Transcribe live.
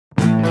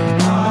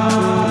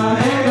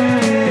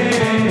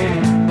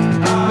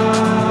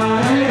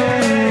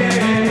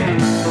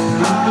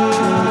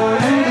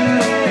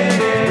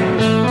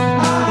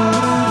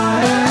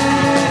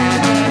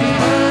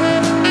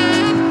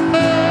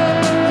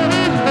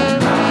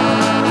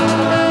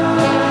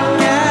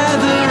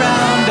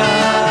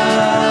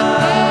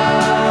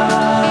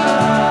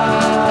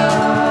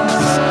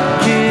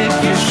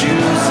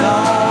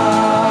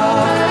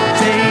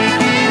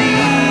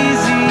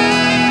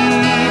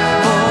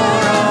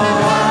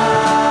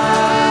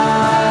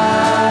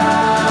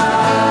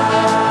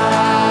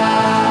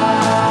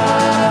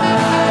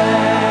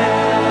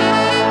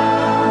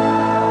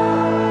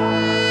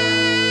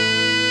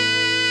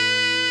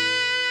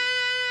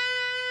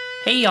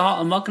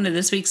and welcome to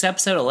this week's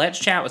episode of Let's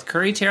Chat with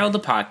Curry Terrell, the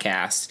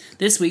podcast.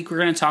 This week we're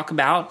going to talk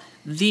about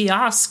the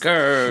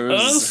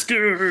Oscars.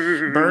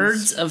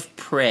 Birds of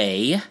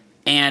Prey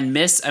and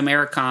Miss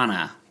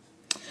Americana.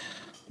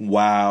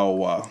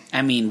 Wow.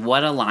 I mean,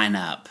 what a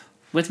lineup.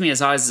 With me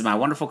as always is my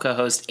wonderful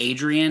co-host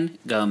Adrian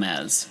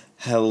Gomez.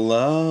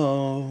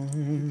 Hello.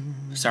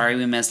 Sorry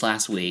we missed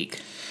last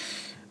week.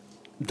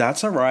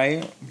 That's all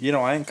right. You know,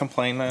 I ain't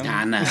complaining.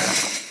 I know.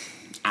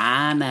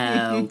 I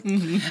know.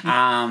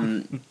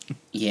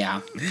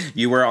 Yeah.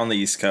 You were on the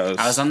East Coast.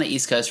 I was on the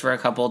East Coast for a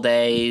couple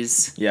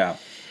days. Yeah.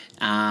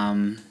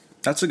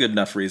 That's a good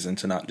enough reason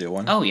to not do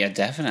one. Oh, yeah,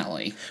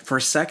 definitely. For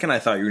a second, I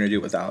thought you were going to do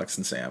it with Alex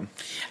and Sam.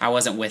 I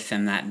wasn't with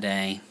them that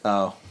day.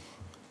 Oh.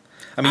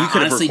 I mean, you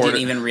could have honestly recorded.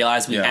 Didn't even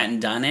realize we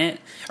hadn't done it.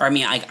 Or, I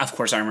mean, of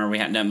course I remember we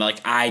hadn't done it, but,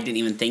 like, I didn't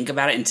even think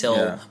about it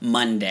until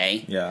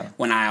Monday. Yeah.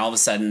 When I all of a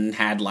sudden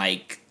had,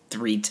 like,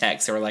 3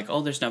 texts that were like,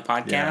 oh, there's no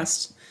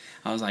podcast.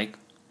 Yeah. I was like...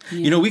 Yeah.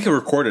 You know, we could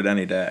record it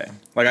any day.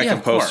 Like, I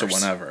can post it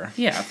whenever.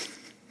 Yeah.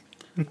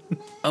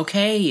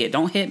 Okay,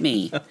 don't hit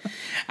me.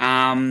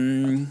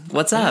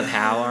 What's up?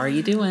 How are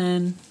you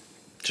doing?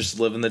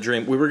 Just living the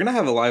dream. We were going to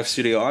have a live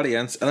studio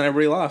audience, and then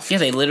everybody left. Yeah,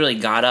 they literally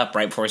got up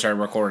right before we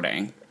started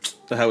recording.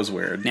 That was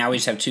weird. Now we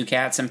just have 2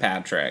 cats and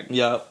Patrick.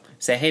 Yep.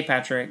 Say, hey,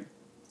 Patrick.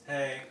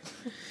 Hey.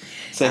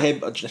 Say, hey,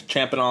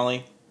 Champ and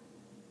Ollie.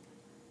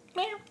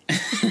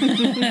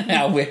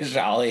 I wish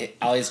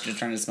Ollie's just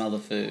trying to smell the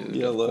food.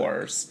 Yeah, of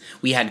course.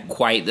 We had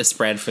quite the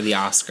spread for the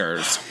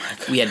Oscars. Oh my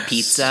goodness. We had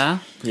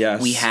pizza.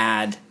 Yes. We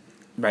had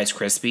Rice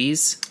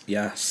Krispies.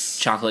 Yes.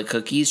 Chocolate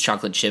cookies,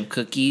 chocolate chip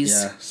cookies.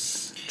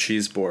 Yes.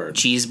 Cheese board.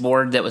 Cheese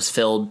board that was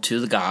filled to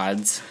the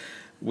gods.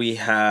 We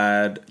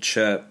had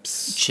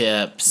chips.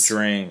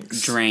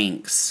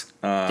 Drinks.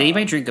 Did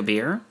anybody drink a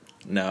beer?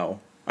 No.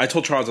 I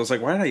told Charles, I was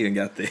like, why did I even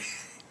get these?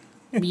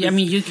 Yeah, I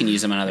mean, you can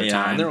use them another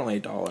time. They're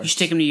only $8. You should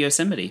take them to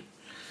Yosemite.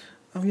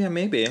 Oh, yeah,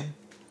 maybe.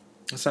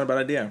 That's not a bad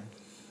idea.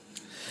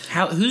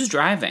 Who's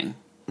driving?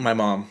 My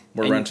mom.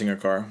 We're renting a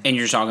car. And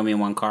you're just all going to be in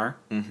one car?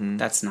 Mm-hmm.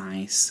 That's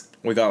nice.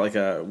 We got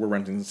we're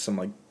renting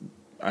some,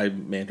 I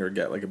made her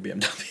get a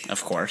BMW.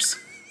 Of course.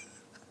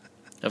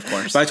 Of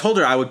course. But I told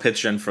her I would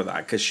pitch in for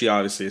that because she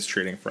obviously is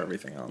treating for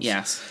everything else.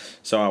 Yes.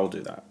 So I will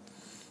do that.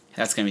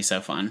 That's going to be so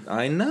fun.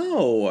 I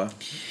know.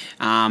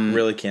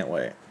 Really can't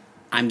wait.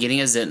 I'm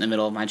getting a zit in the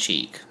middle of my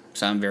cheek,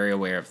 so I'm very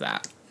aware of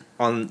that.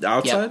 On the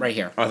outside? Yeah, right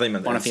here. Oh, I think you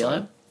meant the Want to feel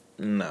it?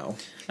 No.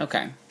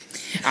 Okay.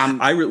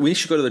 We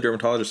should go to the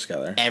dermatologist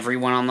together.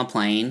 Everyone on the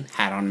plane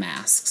had on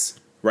masks.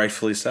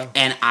 Rightfully so.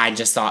 And I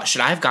just thought,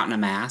 should I have gotten a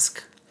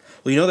mask?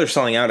 Well, you know they're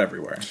selling out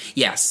everywhere.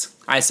 Yes.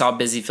 I saw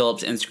Busy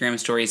Phillips' Instagram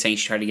story saying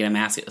she tried to get a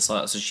mask at the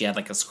slow, so she had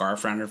a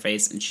scarf around her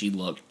face, and she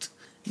looked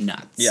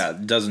nuts. Yeah,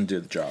 it doesn't do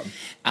the job.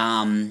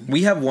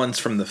 We have ones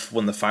from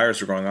when the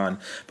fires were going on,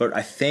 but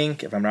I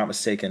think, if I'm not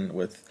mistaken,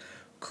 with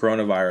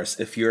coronavirus,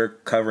 if you're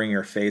covering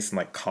your face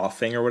and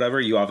coughing or whatever,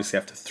 you obviously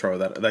have to throw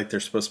that. They're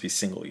supposed to be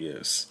single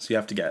use, so you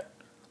have to get.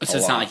 So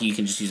it's not like you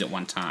can just use it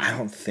one time. I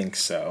don't think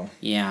so.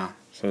 Yeah.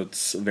 So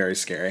it's very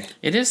scary.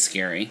 It is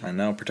scary. I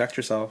know. Protect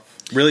yourself.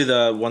 Really,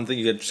 the one thing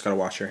you just got to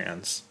wash your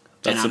hands.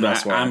 That's the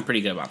best way. I'm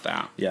pretty good about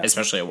that. Yeah.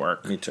 Especially at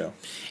work. Me too.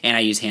 And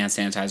I use hand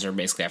sanitizer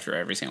basically after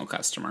every single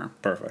customer.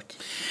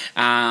 Perfect.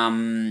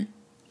 Anything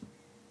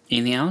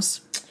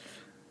else?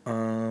 I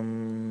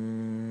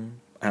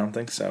don't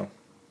think so.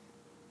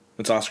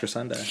 It's Oscar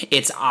Sunday.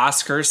 It's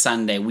Oscar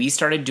Sunday. We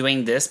started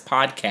doing this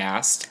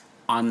podcast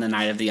on the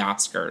night of the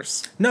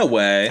Oscars. No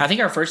way. I think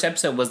our first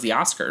episode was the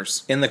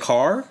Oscars. In the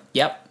car?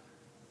 Yep.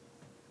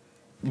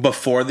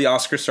 Before the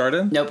Oscars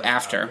started? Nope,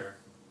 after.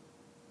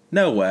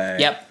 No way.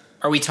 Yep.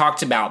 Or we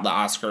talked about the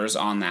Oscars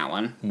on that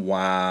one.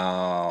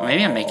 Wow.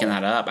 Maybe I'm making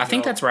that up. I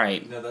think that's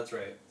right. No, that's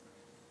right.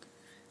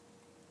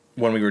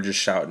 When we were just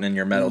shouting in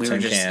your metal tin can.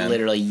 We were just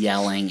literally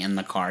yelling in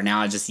the car.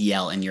 Now I just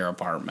yell in your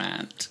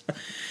apartment.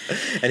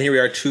 And here we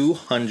are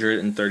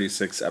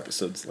 236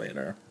 episodes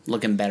later.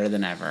 Looking better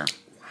than ever.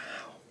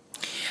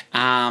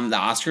 Wow. The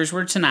Oscars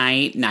were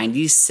tonight.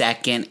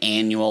 92nd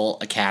Annual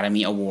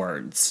Academy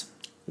Awards.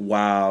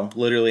 Wow.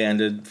 Literally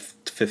ended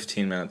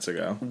 15 minutes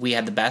ago. We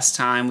had the best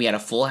time. We had a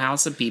full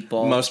house of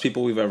people. Most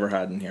people we've ever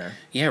had in here.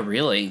 Yeah,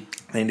 really.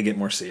 I need to get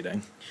more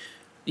seating.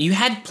 You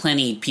had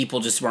plenty. People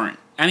just weren't.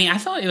 I mean, I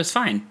thought it was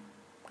fine.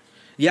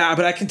 Yeah,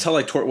 but I can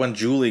tell, when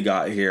Julie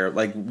got here,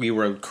 we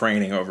were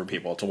craning over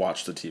people to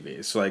watch the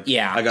TV. So,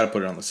 yeah. I got to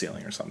put it on the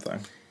ceiling or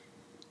something.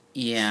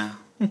 Yeah.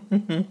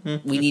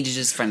 We need to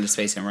just find a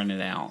space and rent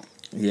it out.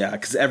 Yeah,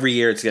 because every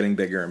year it's getting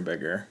bigger and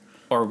bigger.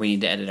 Or we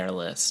need to edit our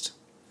list.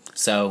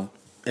 So...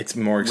 It's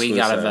more exclusive.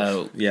 We gotta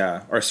vote.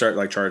 Yeah, or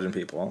start charging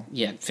people.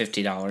 Yeah,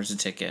 $50 a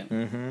ticket.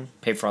 Mm-hmm.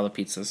 Pay for all the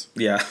pizzas.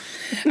 Yeah.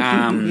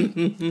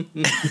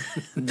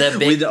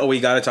 We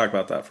got to talk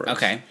about that first.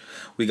 Okay.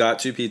 We got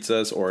 2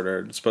 pizzas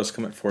ordered. It's supposed to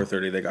come at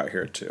 4:30. They got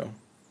here at 2.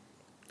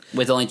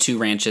 With only 2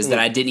 ranches that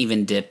I didn't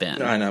even dip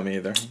in. I know, me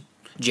either.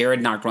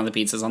 Jared knocked one of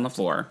the pizzas on the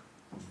floor.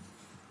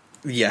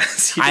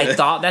 Yes, he I did.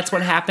 thought that's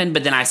what happened,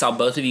 but then I saw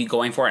both of you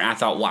going for it, and I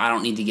thought, well, I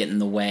don't need to get in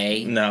the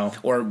way. No.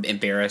 Or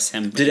embarrass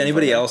him. Did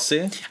anybody else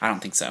see? I don't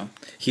think so.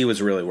 He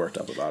was really worked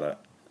up about it.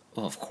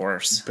 Well, of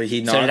course. But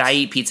he So did I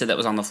eat pizza that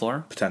was on the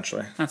floor?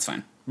 Potentially. That's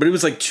fine. But it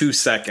was like 2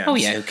 seconds. Oh,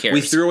 yeah, who cares?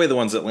 We threw away the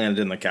ones that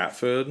landed in the cat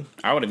food.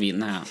 I would have eaten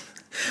that.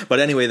 But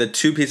anyway, the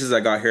 2 pizzas I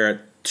got here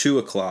at 2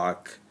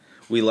 o'clock,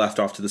 we left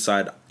off to the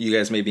side. You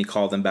guys made me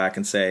call them back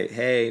and say,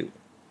 hey,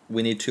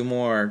 we need 2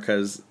 more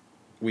because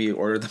we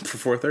ordered them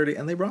for 4:30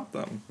 and they brought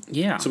them.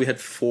 Yeah. So we had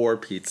 4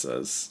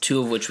 pizzas.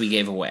 2 of which we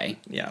gave away.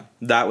 Yeah.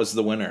 That was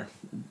the winner.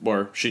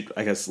 Or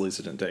I guess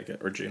Lisa didn't take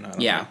it. Or Gina. I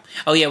don't know.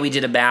 Oh, yeah, we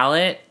did a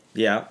ballot.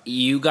 Yeah.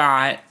 You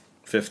got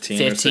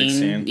 15 or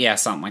 16. Yeah,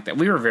 something like that.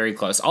 We were very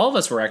close. All of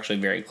us were actually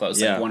very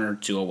close, Yeah. like 1 or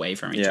 2 away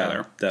from each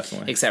other.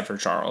 Definitely. Except for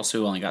Charles,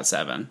 who only got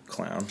 7.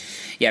 Clown.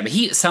 Yeah, but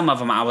some of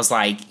them I was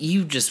like,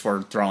 you just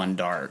were throwing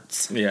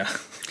darts. Yeah.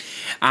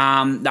 The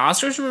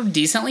Oscars were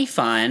decently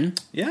fun.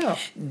 Yeah.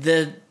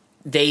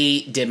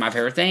 They did my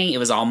favorite thing. It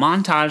was all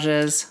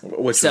montages.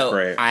 Which was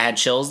great. I had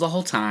chills the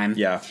whole time.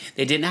 Yeah.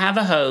 They didn't have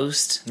a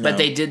host, but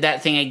they did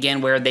that thing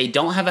again where they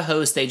don't have a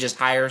host. They just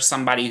hire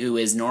somebody who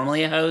is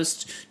normally a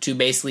host to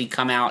basically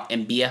come out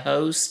and be a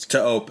host.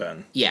 To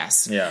open.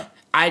 Yes. Yeah.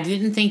 I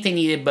didn't think they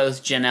needed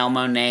both Janelle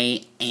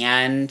Monáe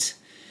and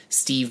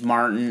Steve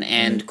Martin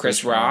and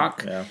Chris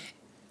Rock. Yeah.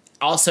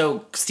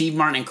 Also, Steve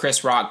Martin and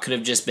Chris Rock could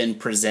have just been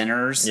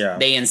presenters. Yeah.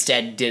 They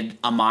instead did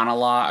a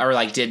monologue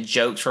or did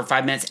jokes for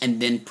 5 minutes and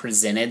then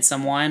presented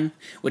someone,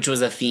 which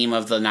was a theme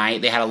of the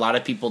night. They had a lot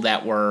of people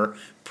that were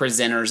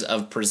presenters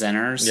of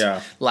presenters.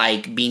 Yeah.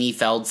 Like Beanie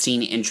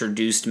Feldstein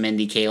introduced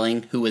Mindy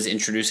Kaling, who was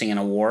introducing an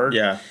award.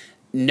 Yeah.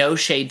 No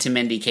shade to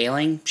Mindy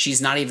Kaling.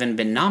 She's not even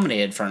been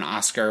nominated for an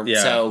Oscar.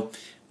 Yeah. So,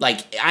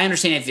 I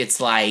understand if it's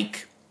I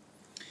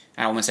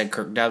almost said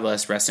Kirk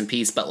Douglas, rest in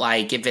peace, but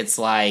if it's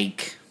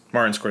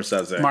Martin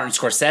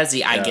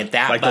Scorsese. I get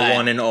that. The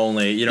one and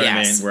only, you know what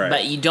I mean? Right.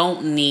 But you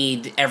don't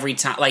need every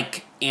time,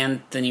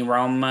 Anthony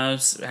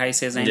Ramos, how do you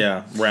say his name?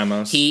 Yeah,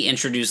 Ramos. He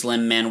introduced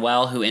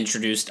Lin-Manuel, who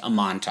introduced a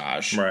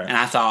montage. Right. And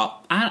I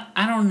thought,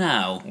 I don't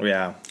know.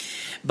 Yeah.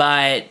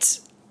 But,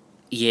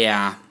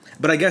 yeah.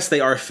 But I guess they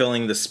are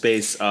filling the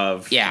space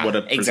of what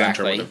a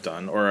presenter would have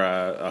done, or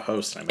a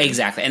host, I mean.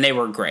 Exactly, and they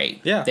were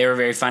great. Yeah. They were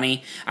very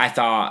funny. I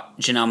thought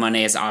Janelle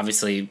Monáe is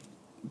obviously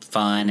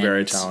fun. Very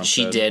and talented.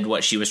 She did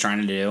what she was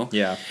trying to do.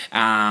 Yeah.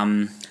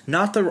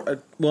 Not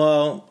the...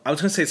 Well, I was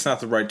going to say it's not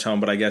the right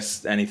tone, but I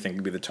guess anything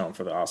could be the tone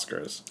for the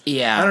Oscars.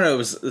 Yeah. I don't know.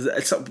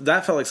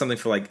 That felt like something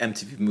for,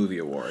 MTV Movie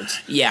Awards.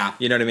 Yeah.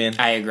 You know what I mean?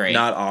 I agree.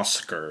 Not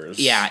Oscars.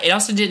 Yeah. It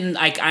also didn't...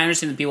 I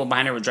understand the people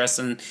behind it were dressed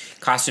in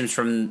costumes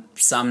from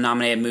some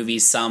nominated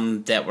movies,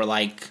 some that were,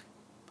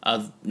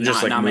 of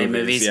not nominated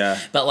movies. Yeah.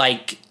 But,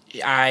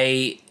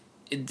 I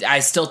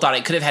still thought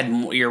it could have had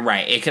more... You're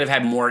right. It could have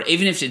had more...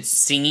 Even if it's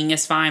singing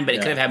is fine, but it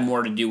could have had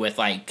more to do with,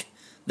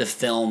 the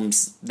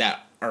films that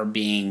are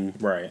being...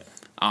 Right.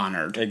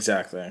 Honored.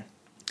 Exactly.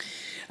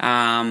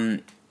 So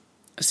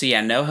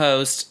yeah, no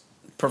host.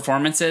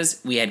 Performances,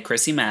 we had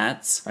Chrissy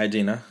Metz.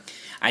 Idina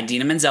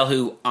Menzel,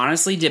 who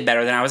honestly did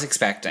better than I was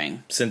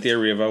expecting. Cynthia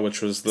Erivo,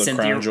 which was the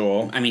crown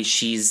jewel. I mean,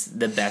 she's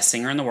the best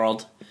singer in the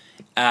world.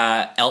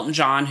 Elton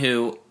John,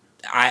 who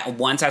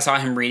once I saw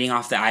him reading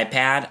off the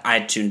iPad,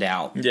 I tuned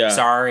out. Yeah.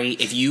 Sorry,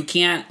 if you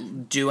can't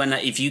take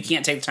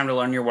the time to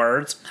learn your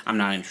words, I'm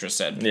not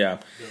interested. Yeah.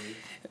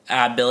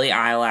 Billie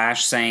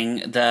Eilish sang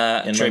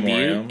the In tribute,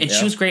 Memoriam, and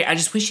she was great. I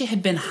just wish it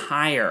had been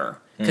higher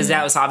because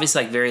that was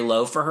obviously very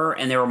low for her,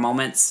 and there were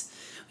moments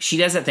she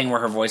does that thing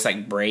where her voice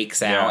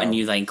breaks out, and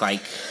you I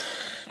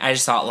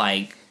just thought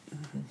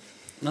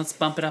let's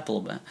bump it up a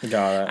little bit.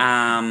 Got it.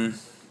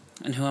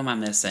 And who am I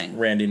missing?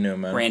 Randy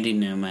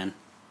Newman.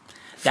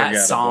 That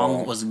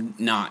song was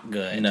not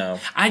good. No.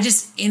 I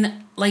just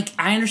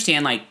I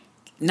understand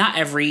not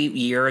every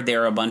year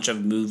there are a bunch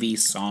of movie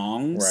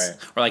songs,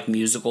 right, or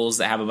musicals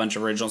that have a bunch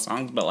of original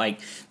songs, but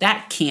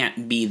that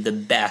can't be the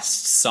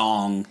best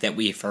song that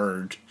we've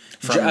heard.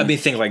 I mean,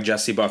 think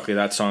Jessie Buckley,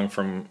 that song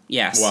from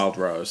Wild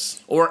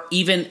Rose, or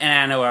even, and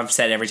I know I've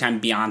said every time,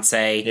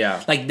 Beyonce,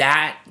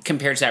 that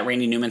compared to that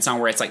Randy Newman song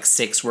where it's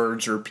 6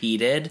 words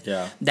repeated,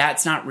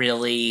 that's not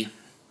really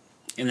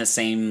in the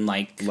same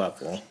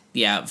level,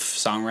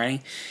 songwriting.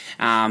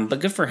 But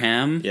good for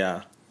him.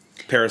 Yeah.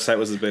 Parasite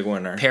was the big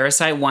winner.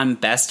 Parasite won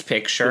Best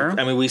Picture.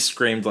 I mean, we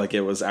screamed like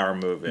it was our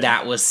movie.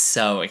 That was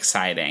so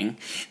exciting.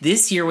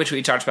 This year, which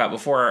we talked about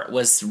before,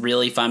 was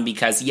really fun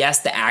because,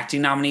 yes, the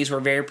acting nominees were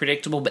very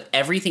predictable, but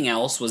everything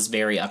else was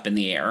very up in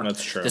the air.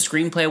 That's true. The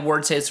Screenplay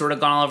Awards had sort of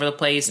gone all over the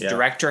place. Yeah.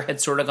 Director had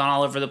sort of gone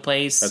all over the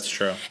place. That's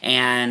true.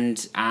 And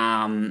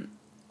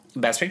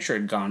Best Picture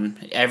had gone...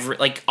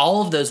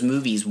 all of those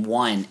movies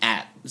won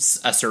at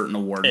a certain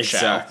award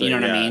show. You know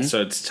what I mean?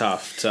 So it's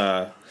tough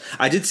to...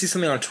 I did see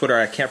something on Twitter,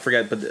 I can't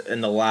forget, but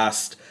in the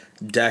last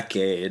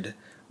decade,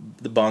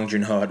 the Bong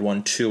Joon-ho had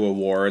won 2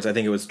 awards. I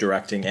think it was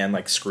directing and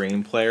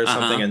screenplay or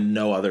something, and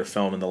no other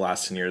film in the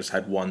last 10 years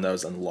had won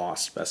those and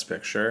lost Best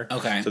Picture.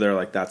 Okay. So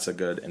they're that's a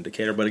good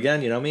indicator. But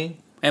again, you know me?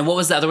 And what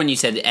was the other one you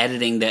said?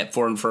 Editing that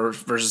Ford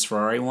versus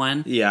Ferrari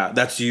won? Yeah,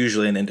 that's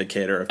usually an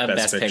indicator of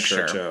Best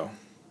Picture too.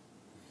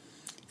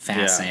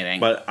 fascinating.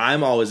 But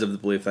I'm always of the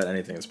belief that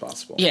anything is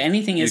possible. Yeah,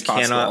 anything is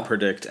possible. You cannot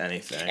predict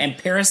anything. And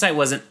Parasite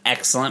was an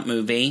excellent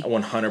movie.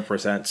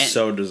 100%.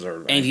 So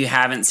deserving. And if you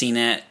haven't seen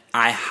it,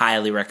 I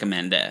highly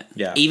recommend it.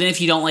 Yeah. Even if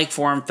you don't like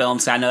foreign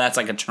films, I know that's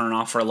like a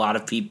turnoff for a lot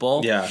of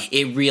people. Yeah.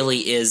 It really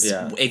is.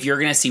 Yeah. If you're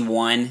going to see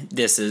one,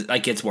 this is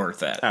like, it's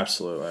worth it.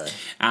 Absolutely.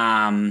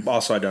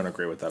 Also, I don't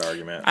agree with that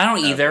argument. I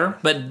don't either.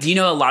 But do you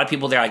know a lot of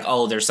people, they're like,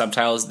 oh, there's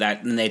subtitles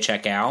that, and they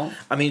check out.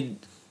 I mean,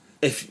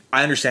 if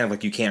I understand,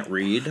 like, you can't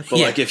read, but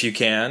like if you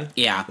can,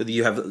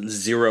 you have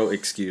zero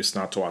excuse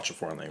not to watch a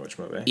foreign language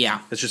movie. Yeah.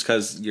 It's just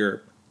because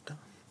you're...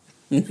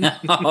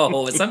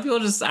 No, some people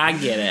just, I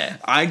get it.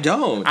 I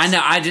don't. I know,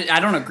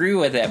 I don't agree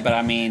with it, but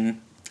I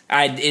mean,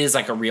 it is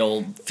like a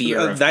real fear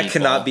of that people.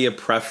 cannot be a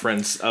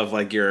preference of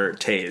like your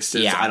taste.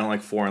 It's, Yeah. I don't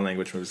like foreign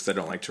language movies because I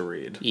don't like to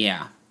read.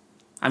 Yeah.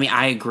 I mean,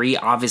 I agree.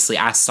 Obviously,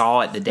 I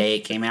saw it the day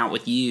it came out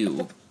with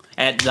you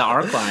at the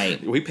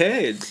ArcLight. We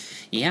paid.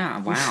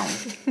 Yeah, wow.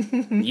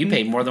 You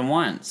paid more than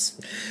once.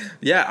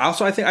 Yeah,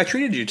 also, I think I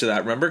treated you to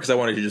that, remember? Because I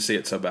wanted you to see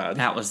it so bad.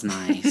 That was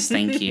nice.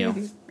 Thank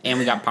you. And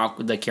we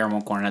got the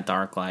caramel corn at the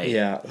ArcLight.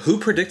 Yeah. Who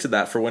predicted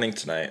that for winning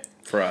tonight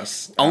for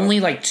us? Only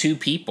like 2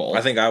 people.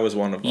 I think I was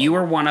one of them. You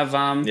were one of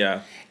them.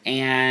 Yeah.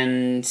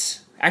 And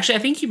actually, I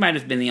think you might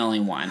have been the only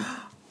one.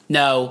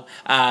 No,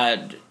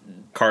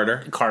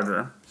 Carter.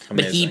 Amazing.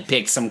 But he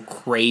picked some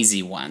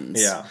crazy ones.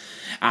 Yeah.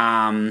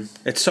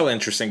 It's so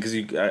interesting because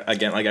you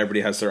again, like,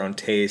 everybody has their own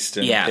taste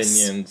and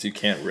opinions. You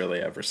can't really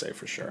ever say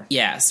for sure.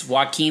 Yes,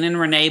 Joaquin and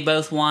Renee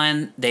both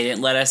won. They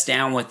didn't let us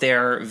down with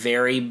their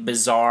very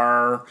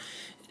bizarre,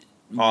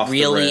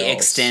 really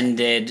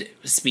extended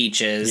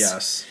speeches.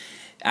 Yes.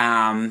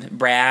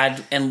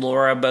 Brad and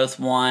Laura both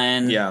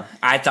won. Yeah.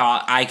 I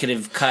thought I could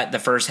have cut the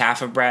first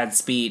half of Brad's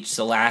speech,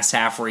 the last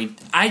half where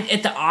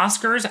at the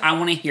Oscars, I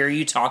want to hear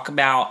you talk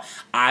about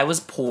I was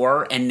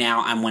poor and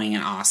now I'm winning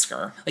an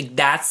Oscar. Like,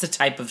 that's the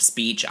type of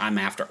speech I'm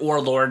after. Or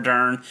Laura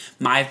Dern,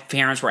 my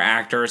parents were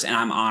actors and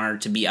I'm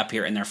honored to be up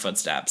here in their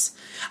footsteps.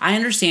 I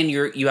understand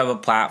you have a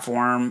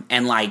platform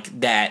and like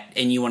that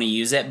and you want to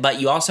use it,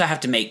 but you also have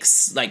to make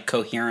like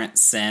coherent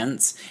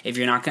sense. If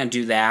you're not going to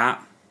do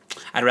that,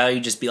 I'd rather you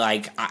just be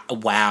like,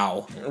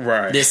 wow.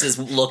 Right. This is,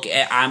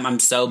 I'm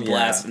so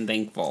blessed and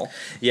thankful.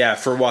 Yeah,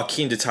 for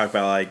Joaquin to talk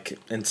about, like,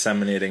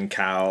 inseminating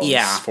cows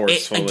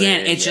forcefully.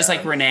 It's just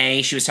like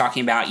Renee, she was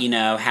talking about,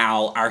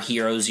 how our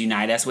heroes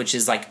unite us, which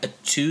is like a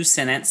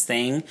 2-sentence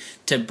thing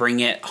to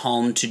bring it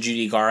home to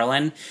Judy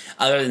Garland.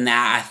 Other than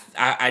that,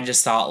 I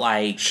just thought,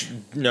 like...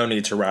 No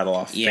need to rattle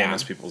off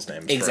famous people's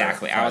names.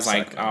 Exactly. I was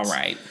like, all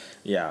right.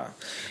 Yeah.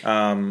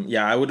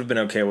 I would have been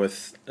okay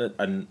with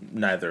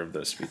neither of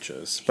those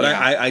speeches. But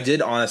I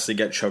did honestly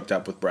get choked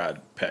up with Brad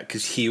Pitt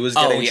because he was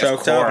getting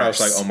choked up. And I was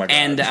like, oh my God.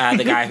 And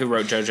the guy who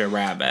wrote Jojo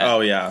Rabbit.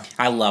 Oh, yeah.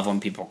 I love when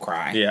people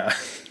cry. Yeah.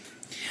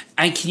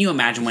 Can you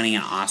imagine winning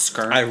an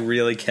Oscar? I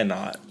really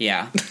cannot.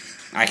 Yeah.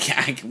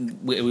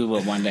 We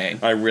will one day.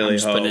 I really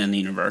just hope. Put it in the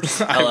universe.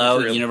 Hello,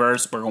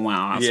 universe. We're going to win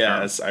an Oscar.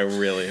 Yes, I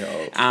really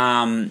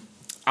hope.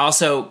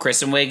 Also,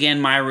 Kristen Wiig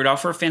and Maya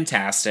Rudolph were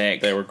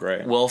fantastic. They were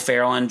great. Will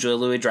Ferrell and Julia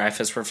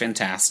Louis-Dreyfus were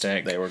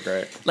fantastic. They were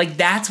great. Like,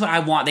 that's what I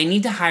want. They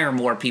need to hire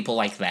more people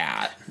like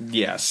that.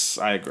 Yes,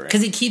 I agree.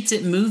 Because it keeps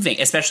it moving,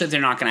 especially if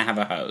they're not going to have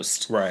a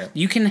host. Right.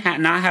 You can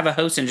not have a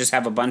host and just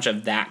have a bunch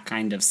of that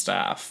kind of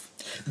stuff.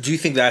 Do you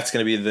think that's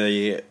going to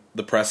be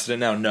the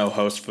precedent now? No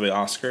host for the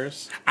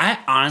Oscars? I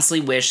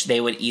honestly wish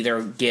they would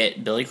either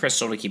get Billy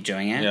Crystal to keep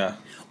doing it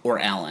or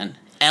Ellen.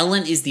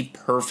 Ellen is the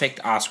perfect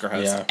Oscar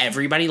host. Yeah.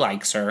 Everybody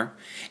likes her.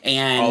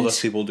 And all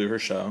those people do her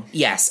show.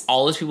 Yes,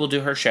 all those people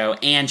do her show.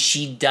 And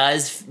she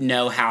does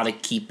know how to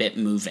keep it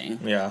moving.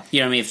 Yeah.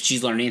 You know what I mean? If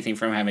she's learned anything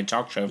from having a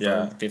talk show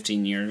for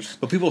 15 years.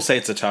 But people say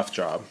it's a tough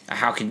job.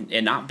 How can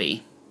it not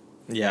be?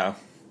 Yeah.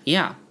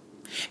 Yeah.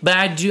 But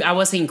I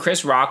was thinking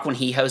Chris Rock, when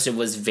he hosted,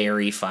 was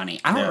very funny.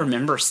 I don't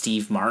remember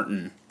Steve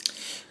Martin.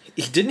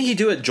 Didn't he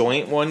do a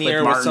joint one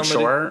year with somebody?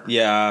 Short?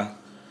 Yeah.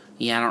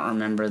 Yeah, I don't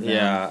remember that.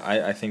 Yeah,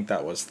 I think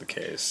that was the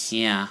case.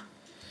 Yeah.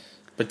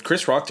 But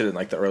Chris Rock did it in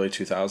like the early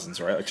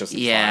 2000s, right? Like just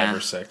 5 or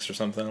 6 or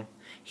something.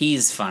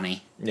 He's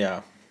funny.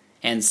 Yeah.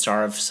 And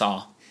star of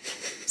Saw.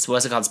 So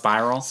what's it called?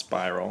 Spiral?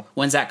 Spiral.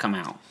 When's that come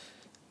out?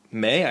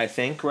 May, I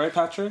think, right,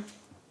 Patrick?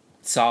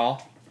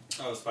 Saw?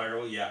 Oh,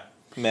 Spiral, yeah.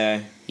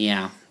 May.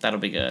 Yeah, that'll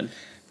be good.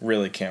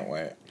 Really can't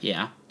wait.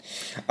 Yeah.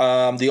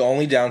 The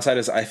only downside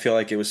is I feel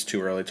like it was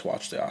too early to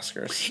watch the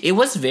Oscars. It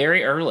was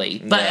very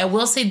early. But I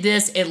will say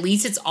this, at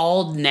least it's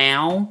all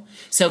now.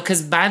 So,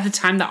 because by the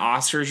time the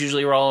Oscars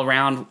usually roll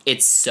around,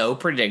 it's so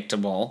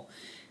predictable.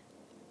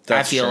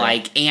 I feel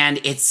like, and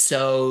it's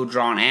so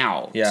drawn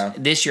out. Yeah.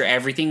 This year,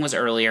 everything was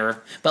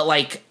earlier. But,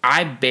 like,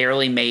 I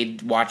barely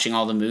made watching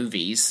all the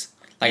movies.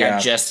 Like, I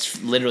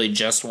literally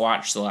just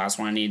watched the last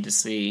one I needed to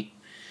see.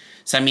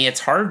 So, I mean,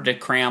 it's hard to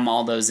cram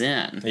all those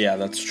in. Yeah,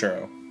 that's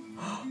true.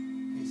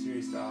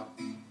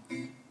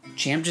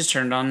 Champ just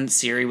turned on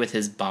Siri with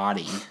his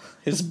body.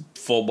 His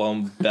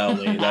full-blown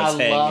belly that's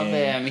hanging. I love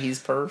him. He's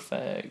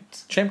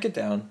perfect. Champ, get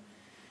down.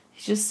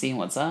 He's just seeing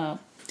what's up.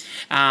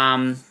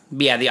 But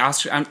yeah, the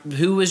Oscar.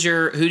 Who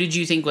did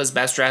you think was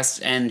best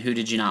dressed, and who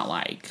did you not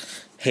like?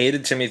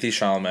 Hated Timothée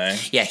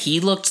Chalamet. Yeah, he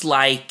looked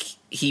like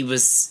he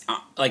was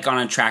like on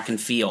a track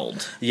and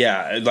field.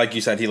 Yeah, like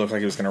you said, he looked like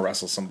he was going to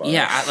wrestle somebody.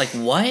 Yeah,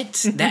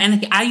 what?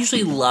 And I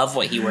usually love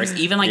what he wears,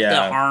 even like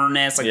the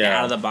harness, like the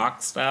out of the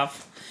box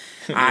stuff.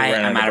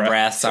 I'm out of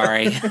breath.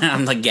 Sorry,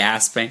 I'm like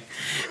gasping.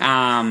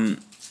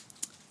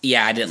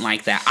 Yeah, I didn't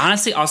like that.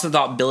 Honestly, also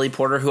thought Billy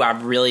Porter, who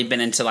I've really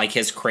been into like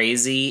his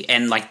crazy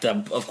and like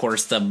of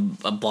course the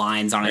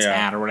blinds on his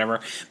hat or whatever.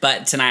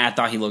 But tonight I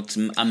thought he looked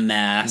a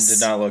mess.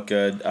 Did not look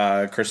good.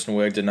 Kristen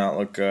Wiig did not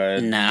look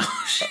good. No.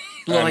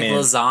 Like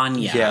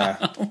lasagna. Yeah.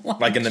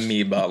 Like an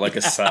amoeba, like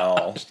a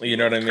cell. You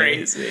know what I mean?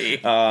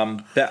 Crazy.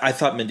 I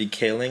thought Mindy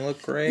Kaling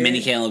looked great.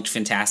 Mindy Kaling looked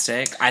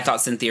fantastic. I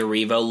thought Cynthia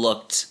Erivo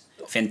looked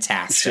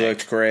fantastic. She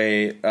looked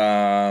great.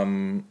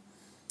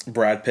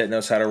 Brad Pitt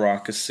knows how to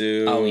rock a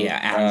suit. Oh, yeah.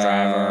 Adam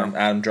Driver.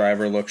 Adam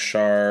Driver looks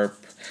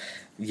sharp.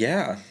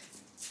 Yeah.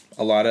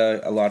 A lot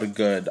of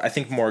good. I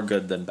think more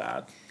good than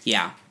bad.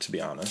 Yeah, to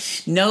be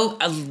honest. No,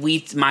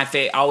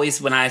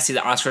 always when I see the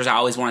Oscars, I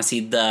always want to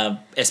see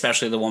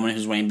especially the woman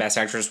who's winning Best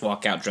Actress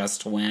walk out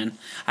dressed to win.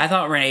 I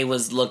thought Renee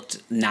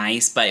looked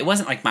nice, but it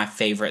wasn't like my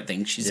favorite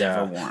thing she's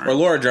ever worn. Or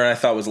Laura Dern, I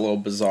thought was a little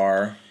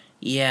bizarre.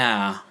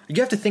 Yeah, you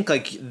have to think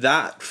like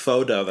that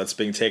photo that's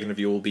being taken of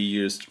you will be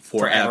used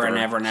forever and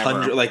ever and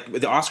ever. Like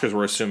the Oscars,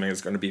 we're assuming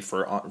is going to be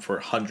for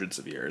hundreds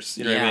of years.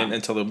 You know what I mean?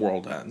 Until the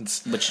world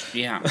ends.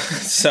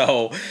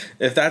 So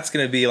if that's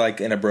going to be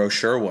like in a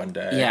brochure one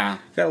day,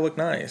 you got to look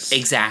nice.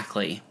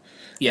 Exactly.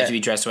 You have to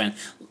be dressed to win,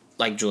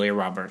 like Julia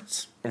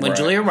Roberts. When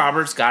Julia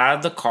Roberts got out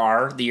of the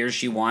car the year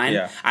she won,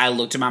 I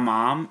looked at my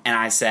mom and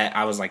I said,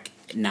 I was like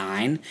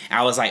 9.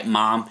 I was like,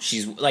 Mom,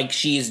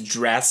 she's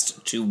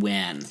dressed to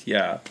win.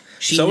 Yeah.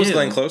 So was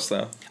Glenn Close,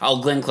 though.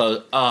 Oh, Glenn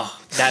Close. Oh,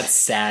 that's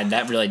sad.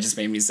 That really just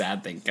made me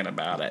sad thinking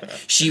about it.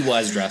 She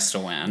was dressed to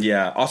win.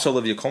 Yeah. Also,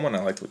 Olivia Colman,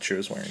 I liked what she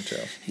was wearing, too.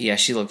 Yeah,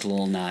 she looked a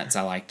little nuts.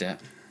 I liked it.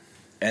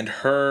 And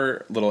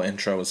her little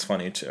intro was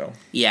funny, too.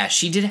 Yeah,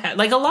 she did have...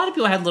 Like, a lot of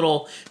people had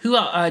little...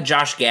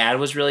 Josh Gad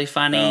was really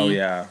funny. Oh,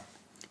 yeah.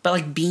 But,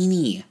 like,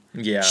 Beanie.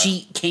 Yeah.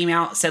 She came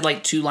out, said,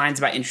 like, 2 lines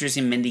about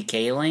introducing Mindy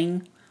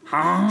Kaling.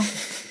 Huh?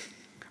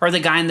 Or the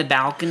guy in the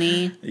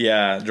balcony.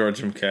 Yeah,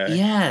 George McKay.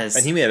 Yes.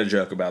 And he made a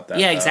joke about that.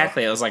 Yeah,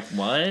 exactly. I was like,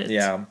 what?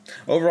 Yeah.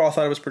 Overall, I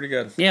thought it was pretty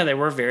good. Yeah, they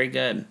were very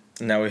good.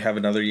 Now we have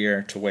another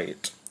year to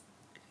wait.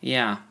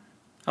 Yeah.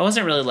 I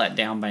wasn't really let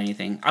down by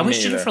anything. I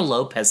wish Jennifer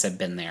Lopez had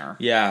been there.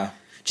 Yeah.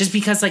 Just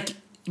because, like,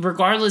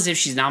 regardless if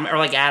she's nominated, or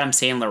like Adam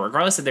Sandler,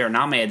 regardless if they were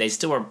nominated, they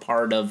still were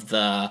part of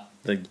the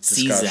discussion.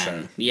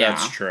 Season. Yeah.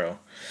 That's true.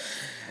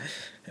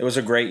 It was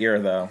a great year,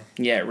 though.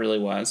 Yeah, it really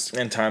was.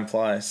 And time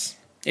flies.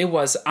 It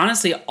was.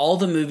 Honestly, all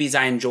the movies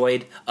I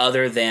enjoyed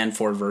other than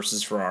Ford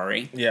versus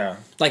Ferrari. Yeah.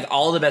 Like,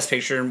 all the Best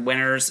Picture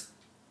winners.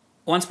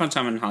 Once Upon a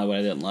Time in Hollywood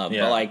I didn't love.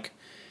 Yeah. But, like,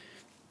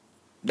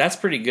 that's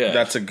pretty good.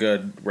 That's a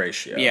good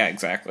ratio. Yeah,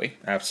 exactly.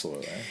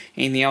 Absolutely.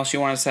 Anything else you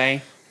want to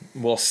say?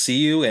 We'll see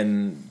you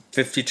in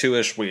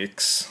 52-ish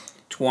weeks.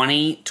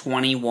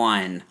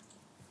 2021.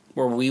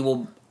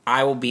 Where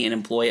I will be an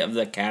employee of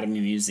the Academy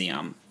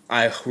Museum.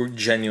 I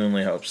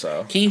genuinely hope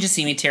so. Can you just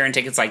see me tearing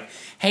tickets like,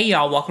 hey,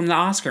 y'all, welcome to the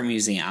Oscar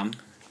Museum?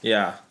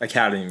 Yeah,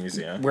 Academy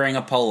Museum. Wearing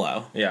a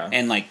polo. Yeah.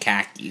 And, like,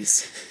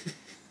 khakis.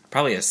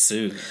 Probably a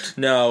suit.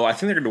 No, I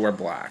think they're going to wear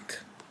black.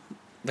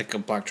 Like a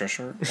black dress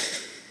shirt?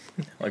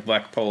 Like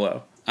black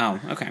polo. Oh,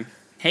 okay.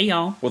 Hey,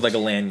 y'all. With, like, a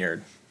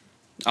lanyard.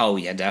 Oh,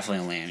 yeah,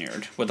 definitely a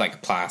lanyard. With,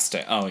 like,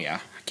 plastic. Oh,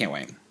 yeah. I can't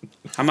wait.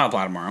 I'm going to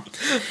apply tomorrow.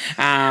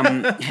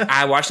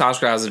 I watched the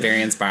Oscar. I was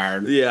very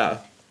inspired. Yeah.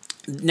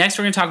 Next,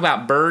 we're going to talk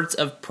about Birds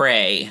of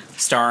Prey,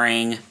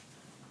 starring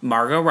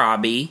Margot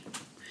Robbie.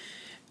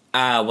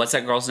 What's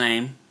that girl's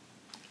name?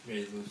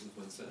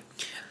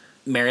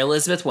 Mary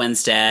Elizabeth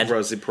Winstead.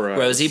 Rosie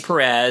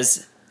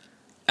Perez.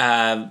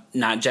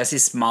 Not Jesse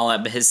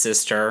Smollett, but his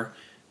sister.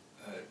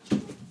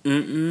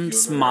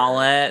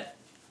 Smollett.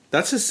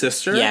 That's his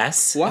sister?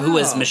 Yes. Wow. Who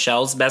is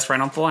Michelle's best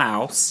friend on Full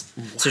House.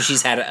 Wow. So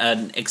she's had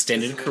an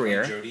extended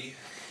career.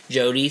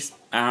 Jodie,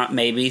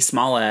 maybe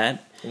Smollett.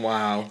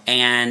 Wow.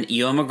 And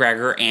Ewan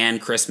McGregor and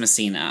Chris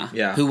Messina.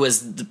 Yeah. Who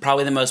was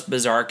probably the most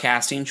bizarre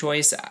casting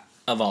choice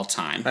of all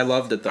time. I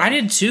loved it, though. I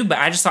did, too, but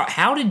I just thought,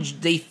 how did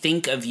they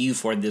think of you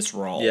for this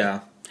role?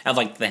 Yeah. Of,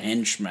 like, the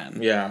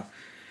henchman. Yeah.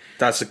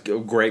 That's a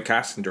great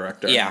casting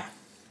director. Yeah.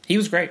 He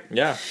was great.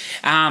 Yeah.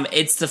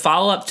 It's the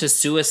follow-up to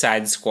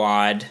Suicide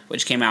Squad,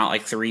 which came out,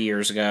 like, 3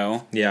 years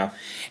ago. Yeah.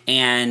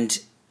 And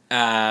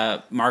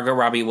Margot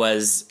Robbie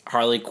was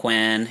Harley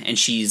Quinn, and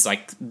she's,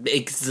 like,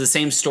 it's the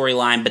same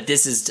storyline, but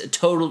this is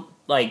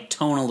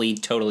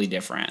tonally totally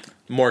different.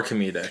 More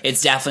comedic.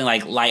 It's definitely,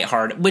 like,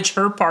 lighthearted, which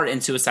her part in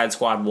Suicide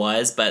Squad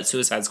was, but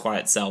Suicide Squad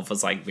itself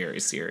was, like,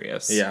 very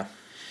serious. Yeah.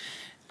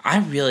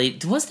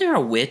 Was there a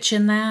witch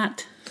in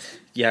that?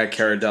 Yeah,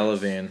 Cara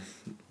Delevingne.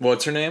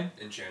 What's her name?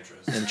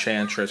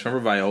 Enchantress.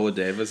 Remember Viola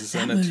Davis is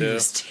in it, too? That movie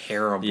was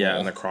terrible. Yeah,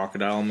 and the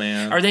Crocodile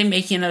Man. Are they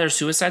making another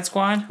Suicide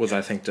Squad? With,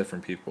 I think,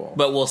 different people.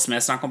 But Will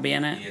Smith's not going to be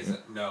in it?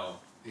 No.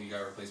 He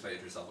got replaced by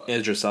Idris Elba.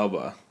 Idris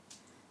Elba.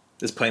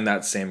 is playing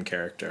that same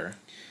character.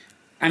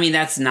 I mean,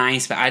 that's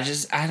nice, but I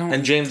don't...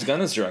 And James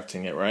Gunn is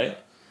directing it, right?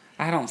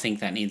 I don't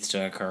think that needs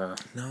to occur.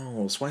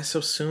 No, so why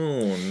so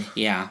soon?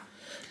 Yeah.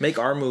 Make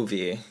our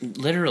movie.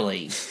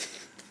 Literally.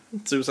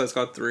 Suicide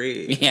Squad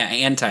 3. Yeah,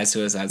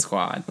 anti-Suicide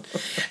Squad.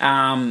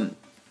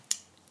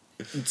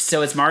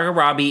 So it's Margot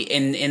Robbie.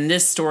 In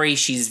this story,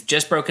 she's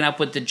just broken up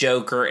with the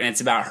Joker, and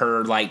it's about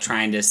her, like,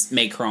 trying to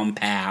make her own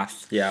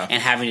path. Yeah.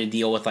 And having to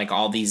deal with, like,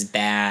 all these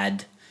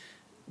bad...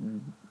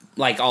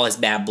 Like, all this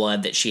bad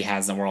blood that she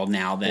has in the world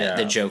now that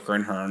the Joker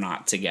and her are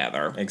not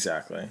together.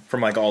 Exactly.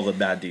 From, like, all the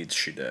bad deeds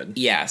she did.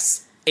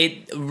 Yes.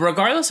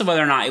 Regardless of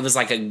whether or not it was,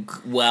 like, a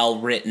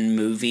well-written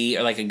movie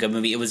or, like, a good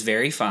movie, it was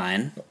very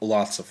fun.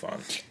 Lots of fun.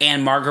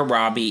 And Margot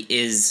Robbie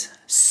is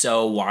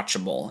so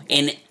watchable.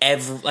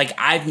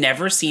 I've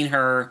never seen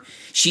her...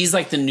 She's,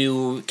 like, the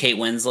new Kate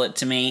Winslet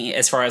to me,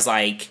 as far as,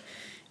 like,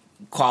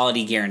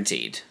 quality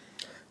guaranteed.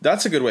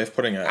 That's a good way of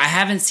putting it. I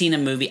haven't seen a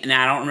movie...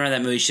 Now, I don't remember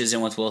that movie she was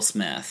in with Will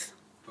Smith.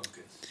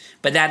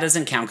 But that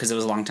doesn't count because it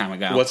was a long time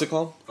ago. What's it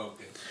called?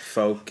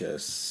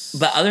 Focus.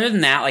 But other than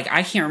that, like,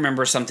 I can't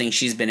remember something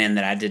she's been in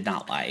that I did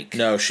not like.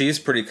 No, she's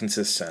pretty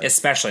consistent.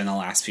 Especially in the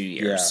last few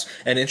years.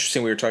 Yeah. And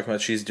interesting, we were talking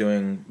about she's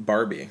doing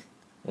Barbie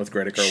with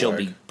Greta Gerwig. She'll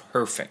be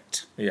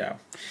perfect. Yeah.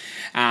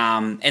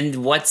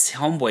 And what's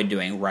Homeboy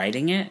doing?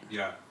 Writing it?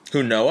 Yeah.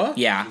 Who, Noah?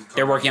 Yeah.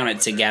 They're working on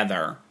it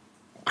together.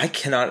 I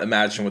cannot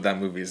imagine what that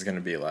movie is going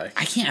to be like.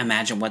 I can't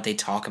imagine what they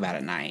talk about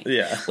at night.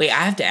 Yeah. Wait,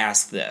 I have to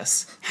ask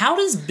this. How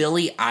does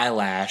Billie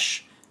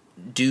Eilish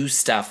do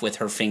stuff with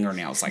her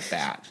fingernails like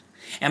that?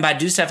 And by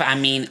do stuff, I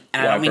mean,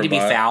 and I don't mean to be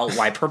foul,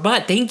 wipe her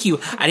butt. Thank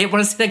you. I didn't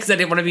want to say that because I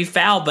didn't want to be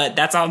foul, but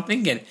that's all I'm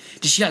thinking.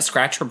 Did she not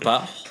scratch her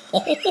butt?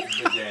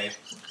 Bidet.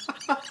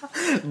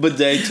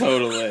 Bidet,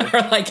 totally.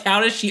 Or, like,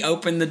 how does she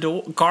open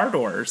the car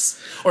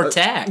doors? Or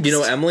text? You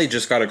know, Emily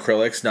just got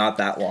acrylics not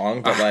that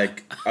long, but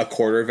like a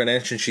quarter of an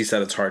inch, and she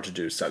said it's hard to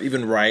do stuff.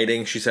 Even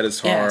writing, she said it's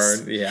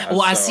hard. Yeah.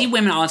 Well, I see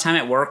women all the time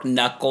at work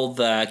knuckle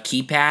the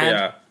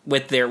keypad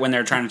when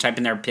they're trying to type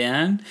in their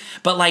PIN.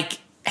 But, like,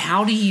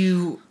 how do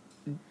you...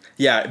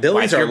 Yeah,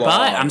 Billie's are long.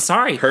 Butt? I'm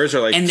sorry. Hers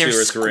are like and 2 or 3 inches.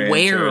 And they're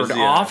squared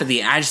off yeah. at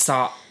the... I just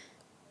thought...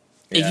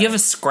 If you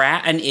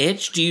have an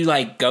itch, do you,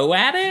 like, go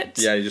at it?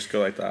 Yeah, you just go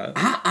like that.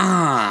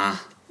 I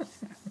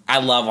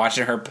love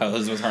watching her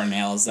pose with her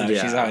nails, though.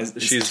 Yeah,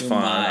 she's fun.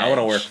 Much. I want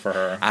to work for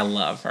her. I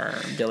love her.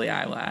 Billie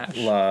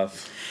Eilish.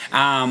 Love.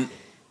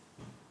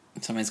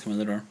 Somebody's coming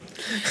to the door.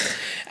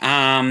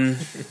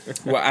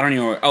 Well, I don't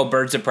even... Oh,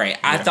 Birds of Prey. Yeah.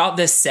 I thought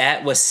this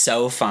set was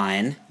so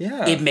fun.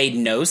 Yeah. It made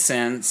no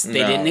sense. They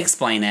didn't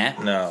explain it.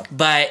 No.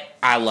 But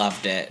I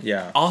loved it.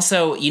 Yeah.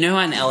 Also, you know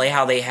in LA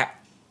how they have...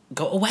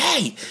 Go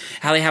away!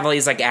 How they have all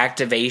these, like,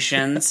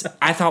 activations.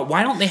 I thought,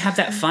 why don't they have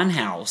that fun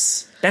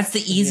house? That's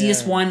the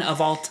easiest one of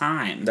all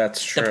time.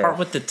 That's true. The part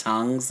with the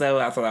tongues,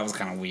 though, I thought that was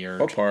kind of weird.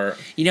 What part?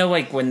 You know,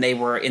 like, when they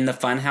were in the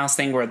fun house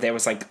thing where there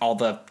was, like, all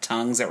the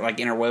tongues that were, like,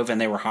 interwoven,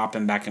 they were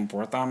hopping back and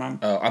forth on them?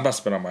 Oh, I must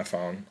have been on my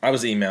phone. I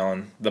was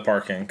emailing the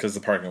parking because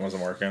the parking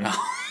wasn't working.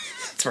 Oh,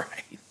 that's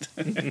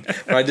right.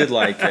 But I did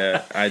like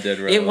it. I did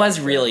really It was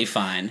really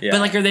fun. Yeah.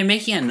 But, like, are they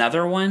making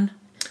another one?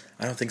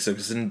 I don't think so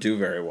because it didn't do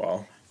very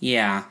well.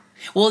 Yeah.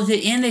 Well, at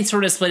the end, they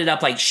sort of split it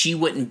up like she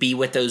wouldn't be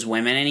with those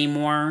women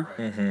anymore.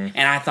 Mm-hmm.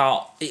 And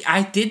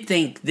I did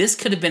think this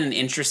could have been an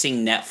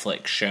interesting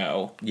Netflix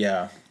show.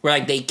 Yeah. Where,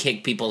 like, they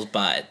kick people's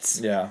butts.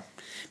 Yeah.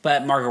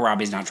 But Margot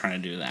Robbie's not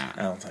trying to do that.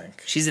 I don't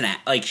think. She's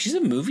she's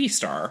a movie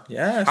star.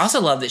 Yes. I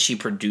also love that she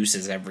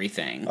produces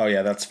everything. Oh,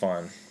 yeah, that's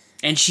fun.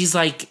 And she's,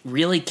 like,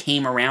 really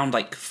came around,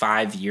 like,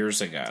 5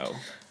 years ago.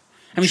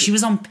 I mean, she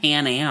was on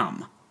Pan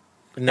Am.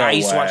 No I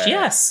used way. to watch,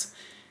 yes.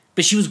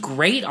 But she was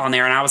great on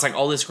there, and I was like,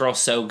 oh, this girl's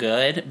so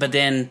good. But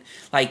then,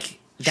 like,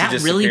 that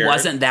really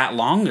wasn't that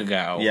long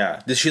ago. Yeah.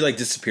 Did she, like,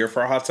 disappear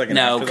for a hot second?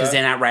 No, because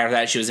then right after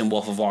that, she was in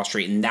Wolf of Wall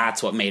Street, and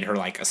that's what made her,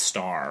 like, a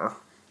star.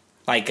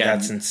 Like,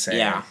 that's insane.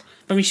 Yeah.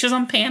 But, I mean, she was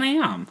on Pan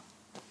Am.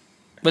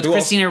 With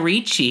Christina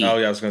Ricci. Oh,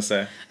 yeah, I was going to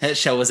say. That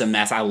show was a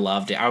mess. I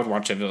loved it. I would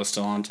watch it if it was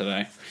still on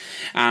today.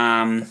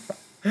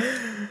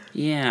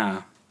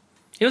 Yeah.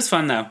 It was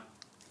fun, though.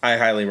 I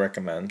highly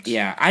recommend.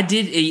 Yeah, I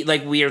did,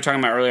 like we were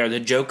talking about earlier, the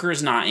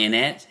Joker's not in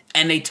it,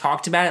 and they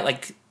talked about it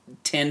like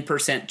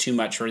 10% too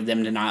much for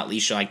them to not at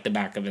least show, like, the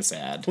back of his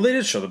head. Well, they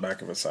did show the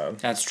back of his head.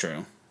 That's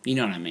true. You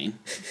know what I mean.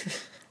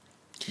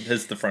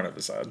 It's the front of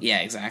his head. Yeah,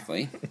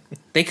 exactly.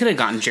 They could have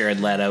gotten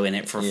Jared Leto in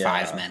it for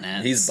 5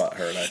 minutes. He's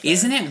butthurt, I think.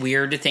 Isn't it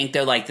weird to think,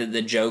 though, like, that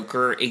the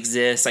Joker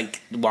exists,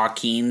 like,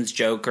 Joaquin's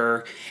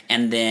Joker,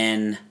 and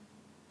then...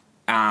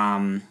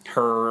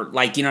 her,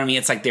 like, you know what I mean?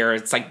 It's like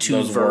it's like two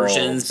Those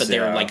versions, worlds, but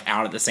they're like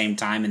out at the same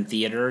time in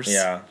theaters.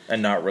 Yeah,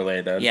 and not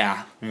related.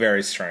 Yeah,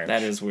 very strange.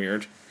 That is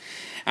weird.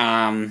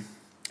 And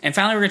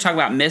finally, we're going to talk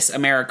about Miss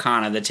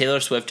Americana, the Taylor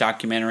Swift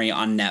documentary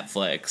on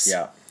Netflix.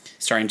 Yeah,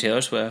 starring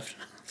Taylor Swift.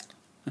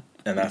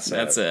 And that's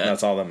it.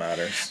 That's all that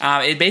matters.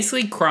 It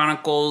basically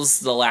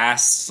chronicles the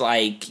last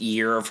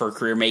year of her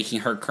career,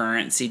 making her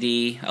current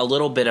CD, a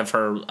little bit of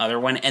her other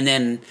one, and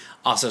then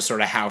also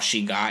sort of how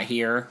she got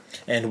here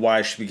and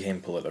why she became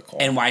political.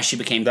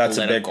 That's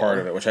a big part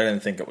of it, which I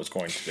didn't think it was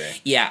going to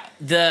be. Yeah,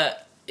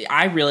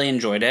 I really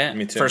enjoyed it.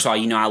 Me too. First of all,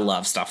 I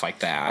love stuff like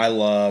that. I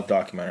love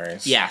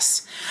documentaries.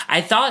 Yes.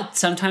 I thought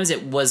sometimes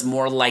it was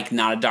more like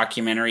not a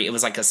documentary. It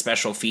was like a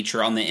special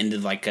feature on the end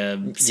of like a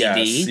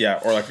CD. Yes, yeah,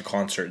 or like a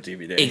concert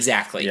DVD.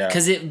 Exactly.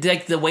 Because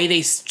the way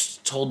they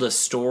told the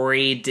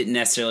story didn't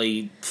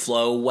necessarily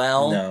flow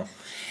well. No.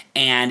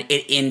 And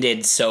it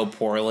ended so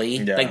poorly.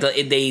 Yeah.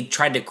 They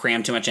tried to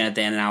cram too much in at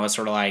the end, and I was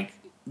sort of like,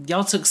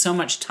 y'all took so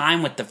much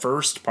time with the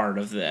first part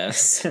of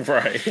this.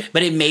 Right.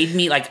 But it made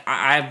me,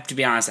 I to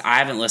be honest, I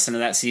haven't listened to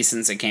that CD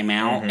since it came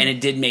out, and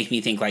it did make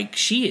me think,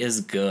 she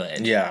is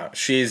good. Yeah,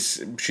 she's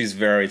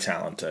very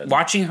talented.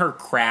 Watching her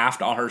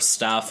craft all her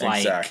stuff,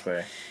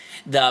 exactly.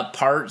 The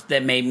part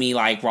that made me,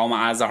 roll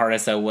my eyes the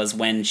hardest, though, was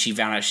when she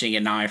found out she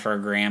didn't get nominated for a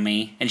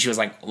Grammy, and she was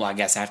like, well, I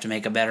guess I have to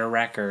make a better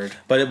record.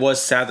 But it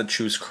was sad that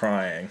she was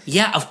crying.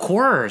 Yeah, of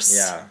course.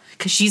 Yeah.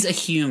 Because she's a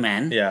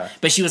human. Yeah.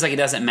 But she was like, it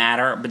doesn't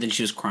matter, but then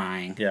she was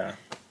crying. Yeah.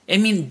 I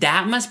mean,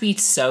 that must be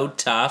so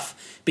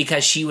tough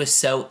because she was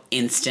so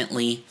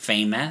instantly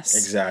famous.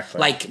 Exactly.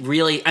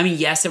 Really, I mean,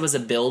 yes, there was a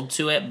build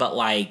to it, but,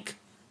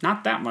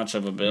 not that much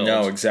of a build.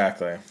 No,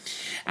 exactly.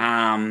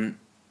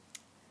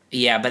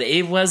 Yeah, but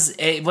it was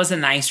a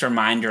nice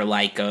reminder,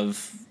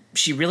 of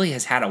she really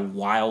has had a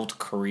wild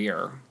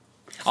career.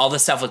 All the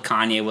stuff with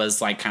Kanye was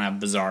kind of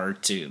bizarre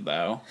too,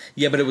 though.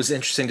 Yeah, but it was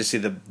interesting to see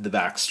the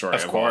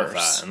backstory of all of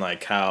that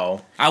and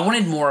how I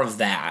wanted more of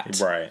that,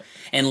 right?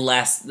 And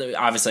less.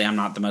 Obviously, I'm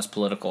not the most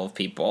political of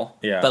people.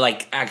 Yeah, but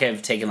I could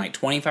have taken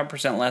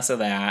 25% less of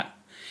that,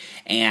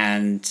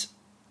 and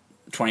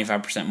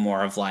 25%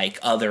 more of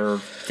other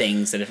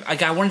things that if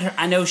I wanted her.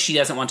 I know she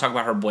doesn't want to talk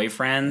about her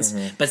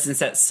boyfriends, but since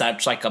that's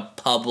such a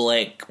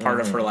public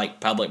part of her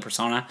public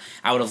persona,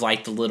 I would have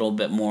liked a little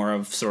bit more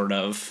of sort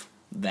of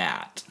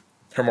that.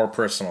 Her more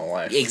personal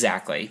life.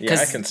 Exactly. Yeah,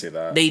 I can see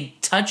that. They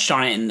touched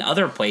on it in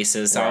other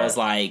places, so I was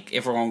like,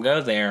 if we're going to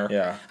go there,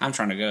 yeah. I'm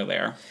trying to go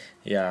there.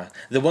 Yeah.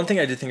 The one thing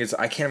I did think is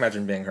I can't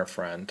imagine being her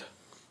friend.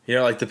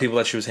 The people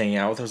that she was hanging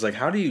out with, I was like,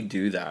 how do you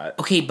do that?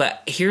 Okay,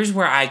 but here's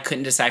where I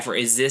couldn't decipher,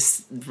 is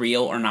this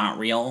real or not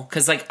real?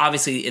 Because,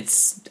 obviously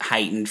it's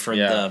heightened for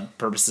the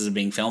purposes of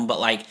being filmed,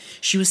 but,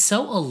 she was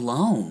so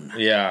alone.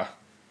 Yeah.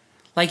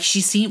 She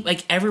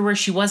seemed, everywhere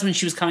she was when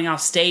she was coming off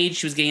stage,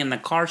 she was getting in the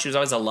car, she was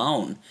always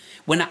alone.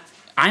 When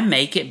I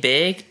make it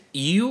big,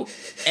 I'm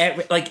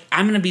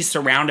going to be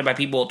surrounded by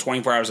people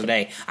 24 hours a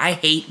day. I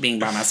hate being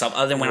by myself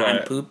other than when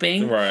I'm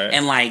pooping. Right.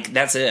 And,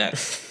 that's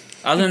it.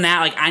 Other than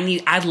that,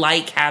 I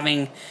like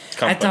having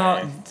company. I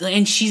thought,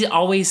 and she's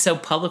always so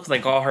public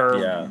with all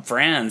her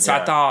friends. So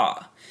I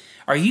thought,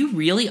 are you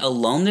really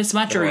alone this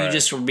much, or are you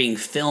just being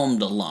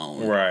filmed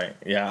alone? Right.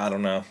 Yeah, I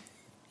don't know.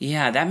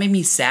 Yeah, that made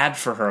me sad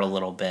for her a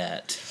little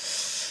bit.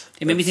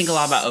 It made me think a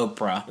lot about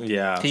Oprah.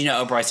 Yeah. Because,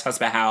 Oprah always talks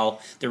about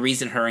how the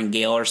reason her and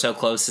Gayle are so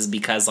close is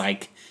because,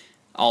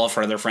 all of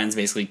her other friends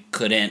basically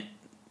couldn't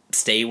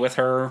stay with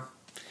her.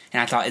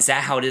 And I thought, is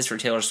that how it is for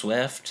Taylor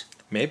Swift?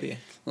 Maybe.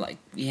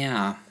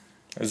 Yeah.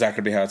 Is that going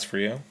to be how it's for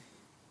you?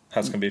 How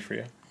it's going to be for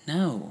you?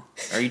 No.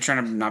 Are you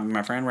trying to not be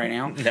my friend right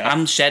now? No.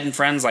 I'm shedding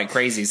friends like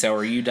crazy, so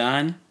are you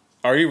done?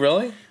 Are you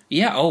really?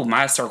 Yeah. Oh,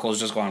 my circle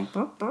is just going...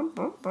 Burp, burp,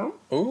 burp,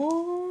 burp.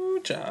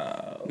 Ooh,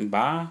 child.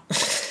 Bye.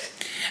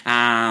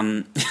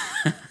 I'm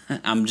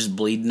just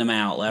bleeding them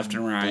out left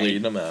and right.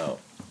 Bleeding them out.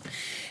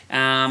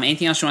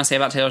 Anything else you want to say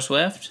about Taylor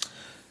Swift?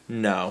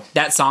 No.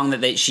 That song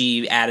that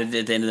she added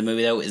at the end of the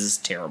movie, though, is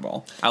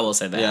terrible. I will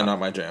say that. Yeah, not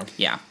my jam.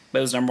 Yeah. But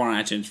it was number 1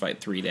 on iTunes for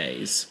 3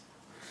 days.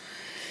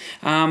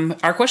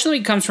 Our question of the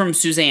week comes from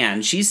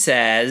Suzanne. She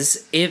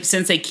says,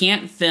 since they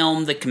can't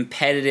film the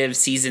competitive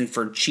season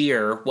for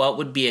Cheer, what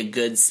would be a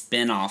good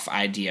spin-off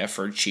idea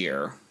for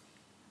Cheer?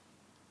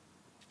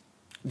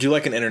 Do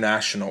an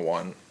international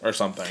one or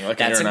something.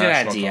 That's an international a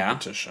good idea.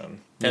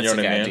 Competition. That's a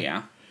good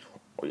idea.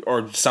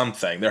 Or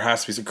something. There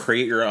has to be some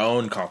create your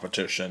own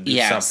competition. Do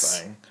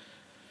something.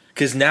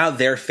 Because now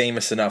they're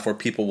famous enough where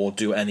people will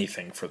do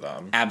anything for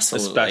them.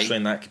 Absolutely. Especially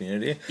in that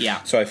community.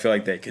 Yeah. So I feel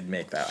like they could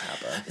make that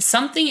happen.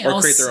 Something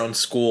else. Or create their own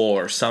school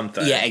or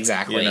something. Yeah,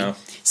 exactly.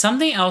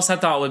 Something else I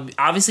thought would...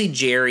 Obviously,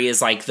 Jerry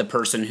is the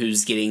person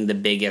who's getting the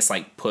biggest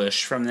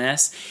push from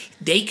this.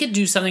 They could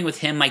do something with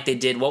him like they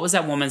did... What was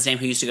that woman's name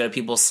who used to go to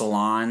people's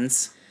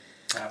salons?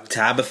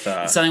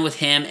 Tabitha. Something with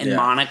him and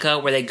Monica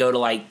where they go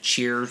to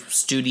cheer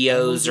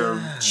studios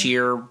or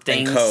cheer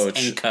things.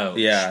 And coach.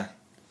 Yeah.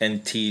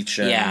 And teach.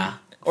 And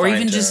or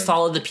even just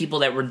follow the people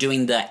that were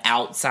doing the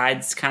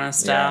outsides kind of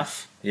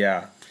stuff.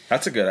 Yeah.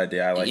 That's a good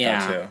idea. I like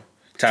that too.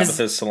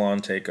 Tabitha's salon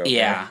takeover.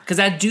 Yeah. Because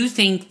I do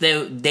think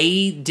that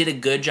they did a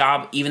good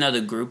job, even though the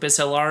group is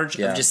so large,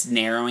 of just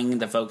narrowing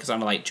the focus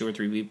onto 2 or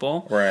 3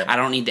 people. Right. I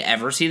don't need to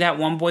ever see that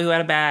one boy who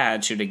had a bad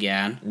attitude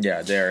again.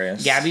 Yeah,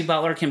 Darius. Gabby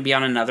Butler can be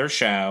on another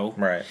show.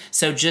 Right.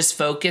 So just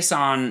focus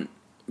on,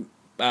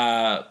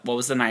 what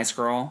was the nice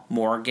girl?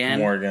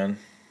 Morgan.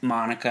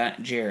 Monica,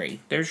 Jerry.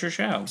 There's your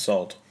show.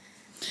 Sold.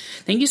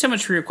 Thank you so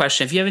much for your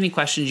question. If you have any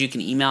questions, you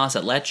can email us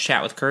at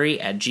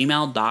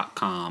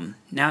letschatwithcurry@gmail.com.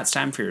 Now it's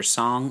time for your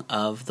song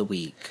of the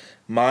week.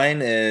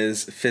 Mine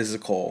is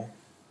Physical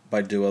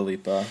by Dua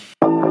Lipa.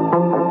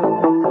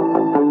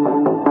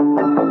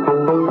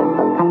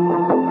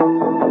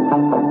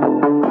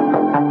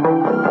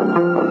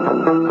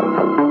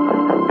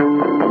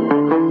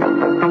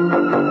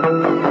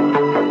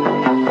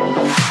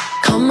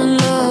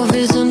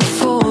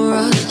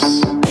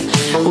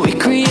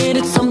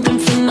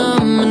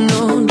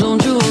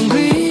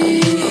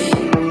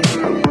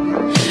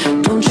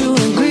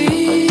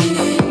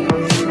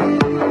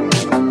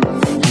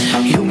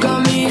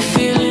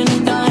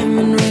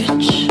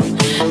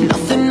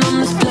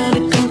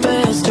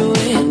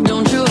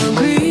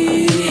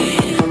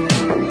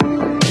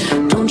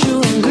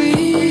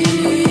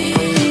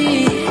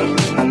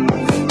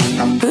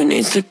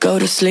 To go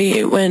to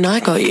sleep when I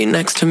got you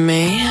next to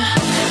me. All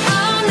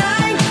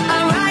night,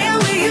 I'm riding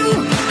with you.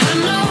 I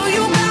know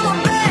you got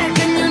my back,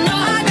 and you know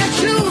I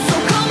got you. So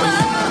come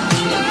on,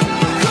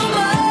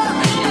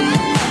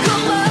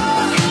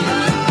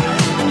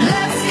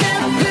 let's get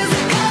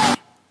physical.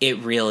 It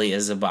really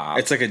is a bop.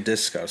 It's like a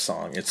disco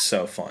song. It's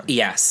so fun.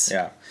 Yes.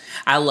 Yeah.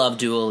 I love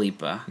Dua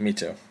Lipa. Me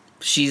too.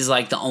 She's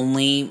like the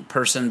only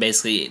person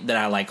basically that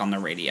I like on the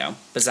radio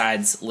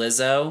besides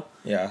Lizzo.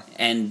 Yeah.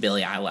 And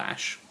Billie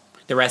Eilish.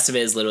 The rest of it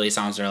is literally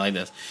songs that are like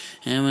this.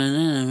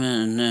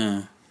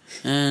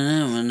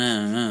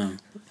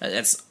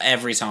 That's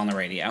every song on the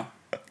radio.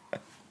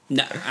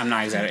 No, I'm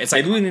not exaggerating. It's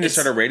like, maybe we need to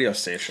start a radio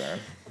station.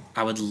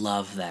 I would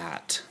love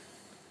that.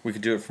 We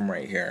could do it from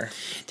right here.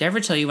 Did I ever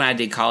tell you when I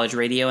did college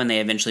radio and they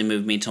eventually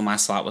moved me till my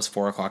slot was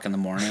 4 o'clock in the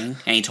morning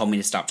and he told me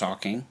to stop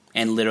talking?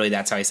 And literally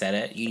that's how he said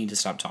it. You need to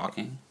stop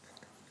talking.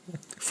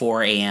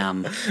 4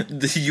 a.m.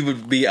 You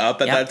would be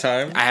up at that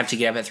time? I have to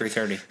get up at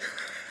 3:30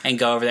 and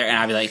go over there and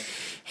I'd be like,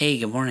 hey,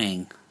 good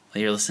morning.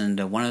 Well, you're listening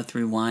to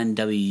 103.1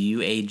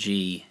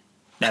 WUAG.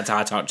 That's how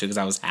I talked to because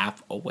I was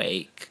half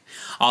awake.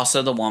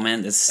 Also, the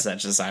woman, this is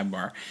such a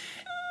sidebar.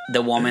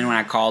 The woman, when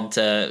I called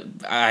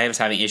I was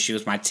having issues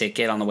with my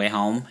ticket on the way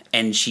home,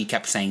 and she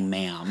kept saying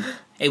ma'am.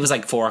 It was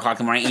like 4 o'clock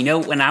in the morning. You know,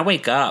 when I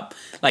wake up,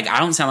 like, I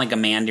don't sound like a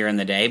man during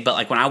the day, but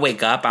like when I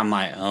wake up, I'm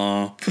like,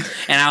 oh.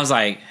 And I was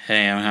like,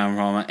 hey, I'm having a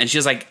problem. And she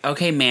was like,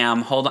 okay,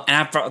 ma'am, hold on. And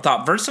I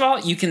thought, first of all,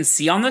 you can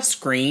see on the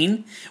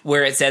screen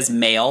where it says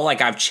male, like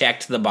I've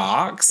checked the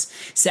box.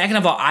 Second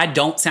of all, I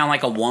don't sound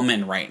like a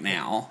woman right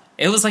now.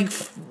 It was like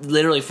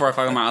literally 4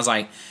 o'clock in the morning. I was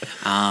like,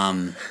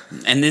 and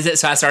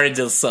this, so I started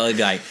to slowly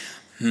be like,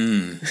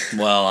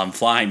 well, I'm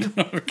flying to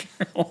North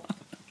Carolina.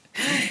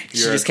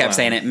 She just kept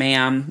saying it,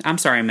 ma'am. I'm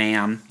sorry,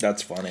 ma'am.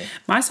 That's funny.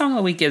 My song of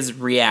the week is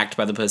React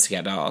by the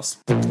Pussycat Dolls.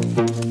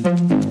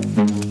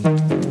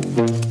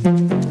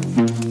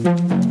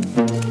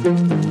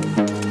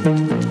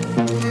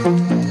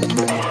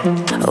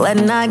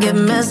 When I get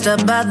messed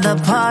up at the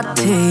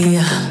party,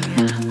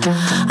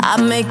 I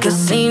make a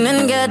scene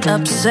and get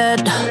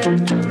upset.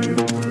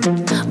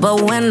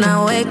 But when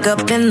I wake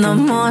up in the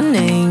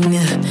morning,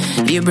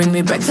 you bring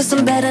me breakfast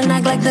in bed and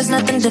act like there's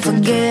nothing to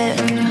forget.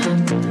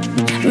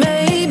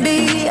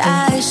 Maybe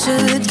I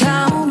should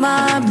count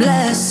my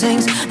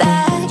blessings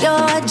that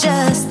you're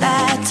just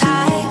that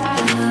type.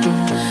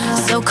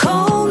 So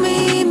call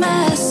me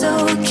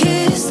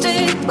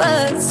masochistic,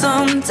 but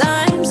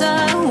sometimes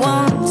I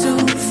want to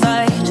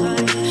fight.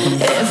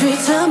 Every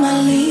time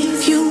I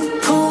leave, you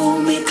pull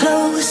me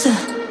closer.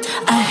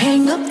 I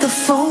hang up the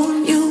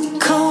phone, you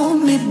call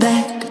me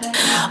back.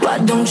 Why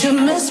don't you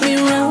mess me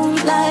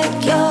around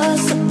like you're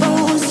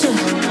supposed to?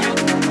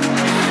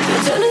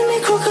 You're telling me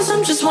cool cause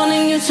I'm just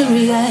wanting you to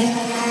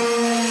react.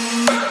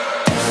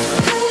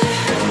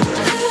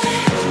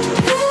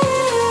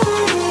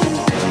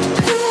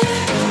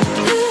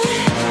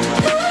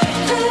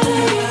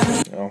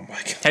 Oh my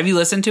god. Have you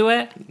listened to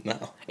it?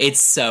 No. It's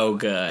so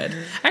good.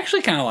 I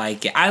actually kind of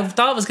like it. I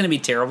thought it was going to be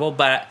terrible,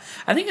 but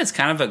I think it's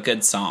kind of a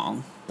good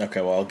song.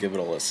 Okay, well, I'll give it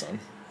a listen.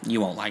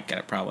 You won't like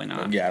it, probably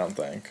not. Yeah, I don't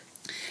think.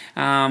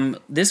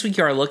 This week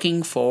you are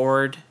looking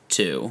forward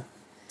to.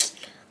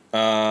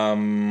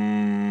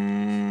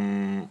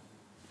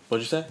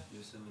 What'd you say?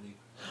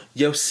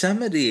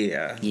 Yosemite.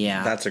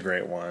 Yeah. That's a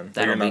great one.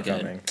 That'll You're be not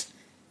good. coming.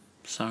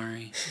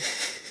 Sorry.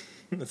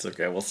 It's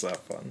okay. We'll still have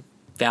fun.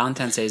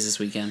 Valentine's Day is this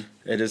weekend.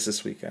 It is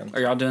this weekend.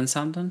 Are y'all doing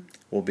something?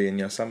 We'll be in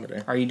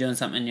Yosemite. Are you doing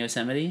something in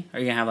Yosemite? Are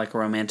you going to have like a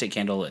romantic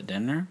candlelit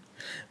dinner?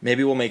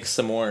 Maybe we'll make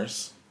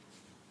s'mores.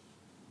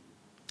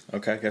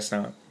 Okay, guess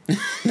not.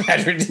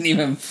 Patrick didn't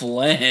even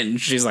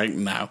flinch. She's like,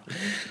 no.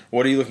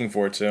 What are you looking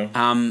forward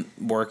to?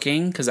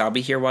 Working, because I'll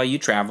be here while you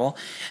travel.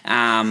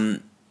 A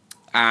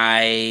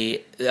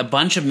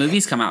bunch of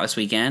movies come out this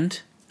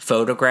weekend.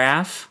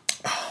 Photograph.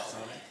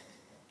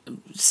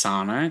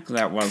 Sonic.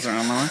 That wasn't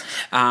on my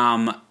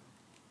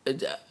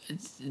list.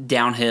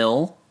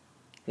 Downhill.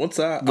 What's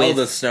that? With,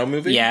 the snow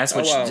movie? Yes,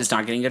 which wow. is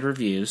not getting good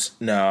reviews.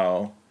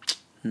 No.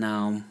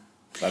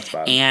 That's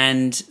bad.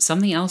 And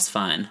something else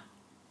fun.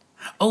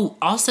 Oh,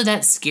 also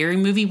that scary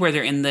movie where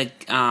they're in the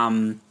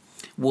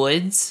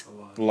woods.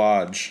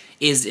 Lodge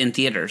is in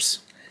theaters.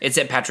 It's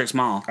at Patrick's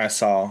Mall. I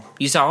saw.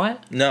 You saw it?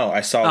 No,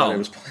 I saw that it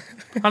was playing.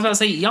 I was about to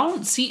say, y'all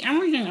don't see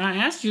everything. I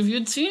asked you if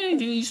you'd seen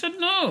anything. You said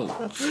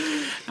no.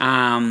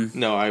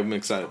 No, I'm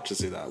excited to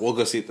see that. We'll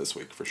go see it this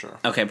week for sure.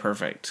 Okay,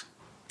 perfect.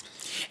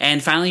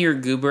 And finally, your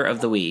goober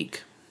of the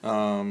week.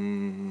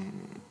 I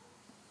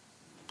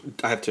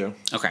have two.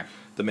 Okay.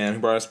 The man who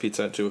brought us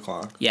pizza at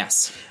 2:00.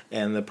 Yes.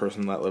 And the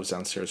person that lives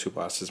downstairs who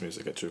blasts his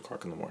music at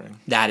 2:00 in the morning.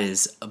 That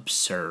is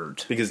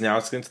absurd. Because now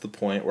it's getting to the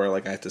point where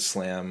like I have to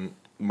slam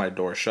my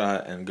door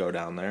shut and go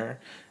down there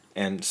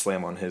and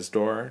slam on his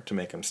door to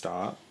make him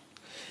stop.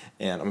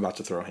 And I'm about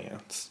to throw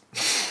hands.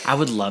 I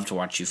would love to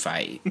watch you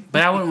fight,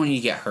 but I wouldn't want you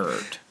to get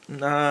hurt.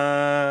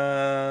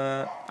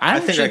 I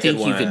think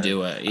you could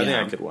do it. Yeah. I think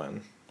I could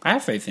win. I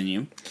have faith in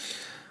you.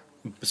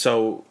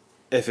 So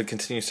if it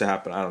continues to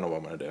happen, I don't know what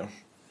I'm going to do.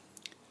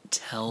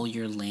 Tell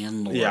your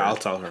landlord. Yeah, I'll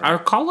tell her. Or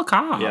call the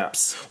cops. Yeah.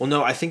 Well,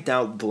 no, I think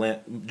now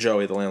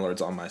Joey, the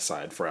landlord's on my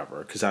side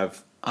forever because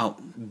I've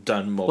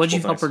done multiple What did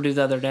you things. help her do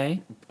the other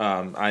day?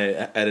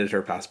 I edited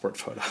her passport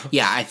photo.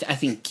 Yeah, I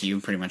think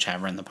you pretty much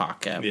have her in the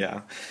pocket.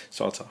 Yeah,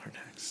 so I'll tell her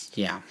next.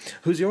 Yeah.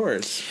 Who's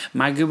yours?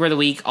 My goober of the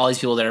week, all these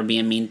people that are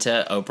being mean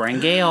to Oprah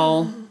and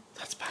Gail.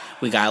 That's bad.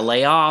 We gotta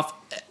lay off.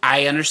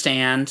 I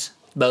understand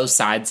both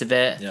sides of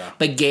it. Yeah.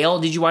 But Gail,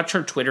 did you watch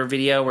her Twitter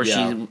video where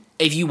she...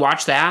 If you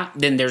watch that,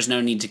 then there's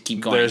no need to keep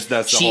going.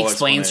 She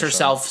explains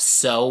herself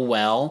so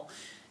well.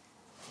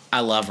 I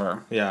love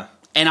her. Yeah.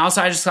 And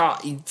also, I just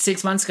thought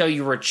 6 months ago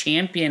you were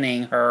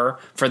championing her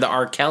for the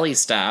R. Kelly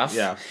stuff.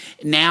 Yeah.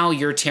 Now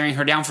you're tearing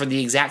her down for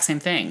the exact same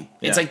thing.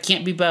 It's like,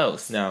 can't be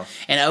both. No.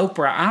 And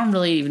Oprah, I don't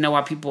really even know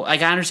why people...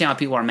 Like, I understand why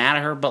people are mad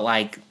at her, but,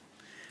 like,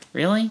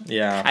 really?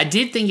 Yeah. I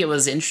did think it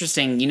was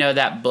interesting. You know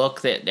that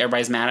book that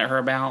everybody's mad at her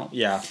about?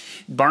 Yeah.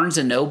 Barnes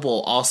 &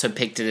 Noble also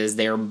picked it as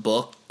their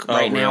book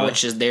now,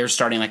 which is they're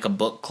starting like a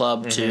book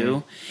club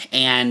too.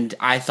 And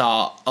I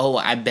thought,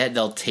 I bet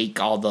they'll take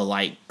all the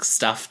like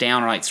stuff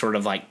down or like sort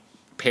of like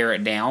pare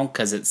it down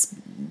because it's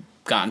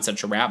gotten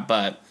such a rap.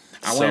 But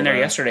I went in there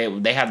yesterday.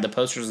 They had the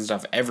posters and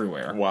stuff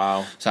everywhere.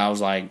 Wow. So I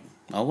was like,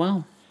 oh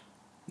well.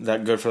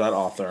 That good for that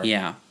author.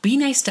 Yeah. Be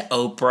nice to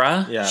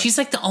Oprah. Yeah. She's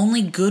like the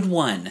only good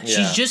one. Yeah.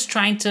 She's just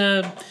trying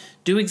to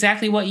do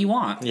exactly what you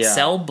want. Yeah.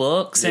 Sell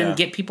books and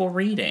get people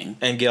reading.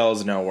 And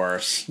Gail's no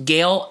worse.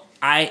 Gail,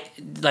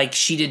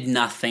 she did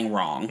nothing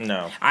wrong.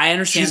 No. I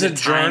understand she's the a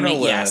timing.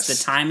 journalist. Yes, the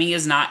timing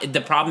is not...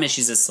 The problem is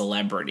she's a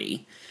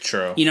celebrity.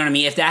 True. You know what I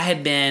mean? If that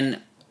had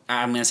been...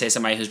 I'm going to say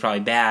somebody who's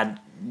probably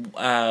bad.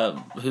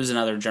 Who's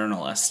another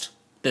journalist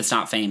that's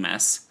not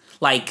famous?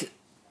 Like...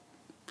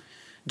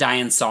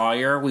 Diane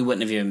Sawyer, we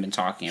wouldn't have even been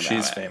talking about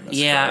She's it. famous.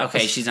 Yeah,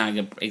 okay, she's not a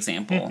good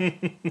example.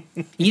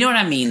 You know what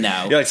I mean,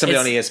 though? You're like somebody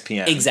on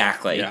ESPN.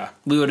 Exactly. Yeah.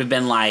 We would have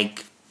been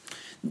like...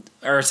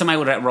 Or somebody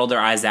would have rolled their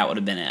eyes, that would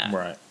have been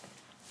it.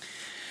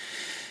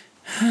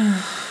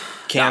 Right.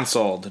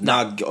 Cancelled.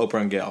 Not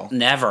Oprah and Gail.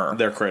 Never.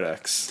 They're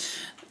critics.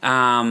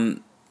 The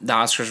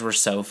Oscars were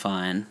so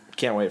fun.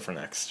 Can't wait for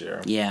next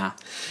year. Yeah.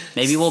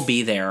 Maybe we'll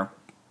be there.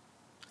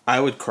 I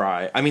would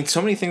cry. I mean,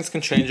 so many things can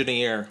change in a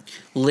year.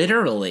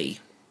 Literally.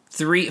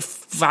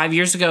 5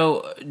 years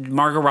ago,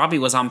 Margot Robbie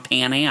was on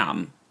Pan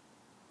Am.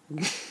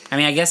 I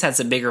mean, I guess that's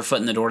a bigger foot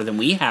in the door than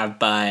we have,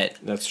 but...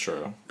 That's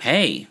true.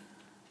 Hey.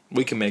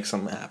 We can make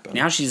something happen.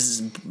 Now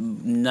she's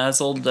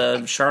nuzzled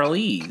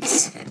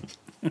Charlize.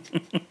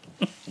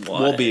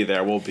 We'll be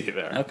there.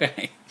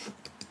 Okay.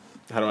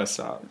 How do I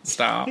stop?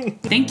 Stop.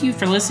 Thank you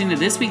for listening to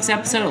this week's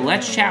episode of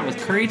Let's Chat with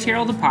Curry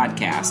Terrell, the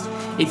podcast.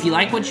 If you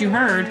like what you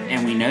heard,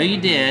 and we know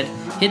you did,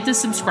 hit the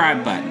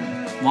subscribe button.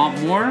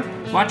 Want more?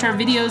 Watch our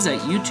videos at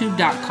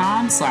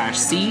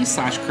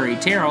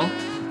youtube.com/c/CurryTerrell.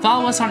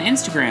 Follow us on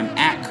Instagram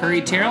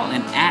 @CurryTerrell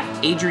and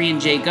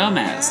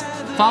 @AdrianJGomez.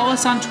 Follow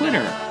us on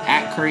Twitter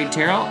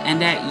 @CurryTerrell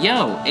and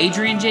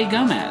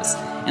 @YoAdrianJGomez.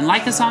 And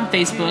like us on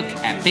Facebook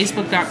at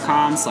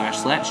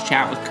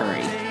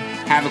facebook.com/Let'sChatWithCurry.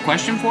 Have a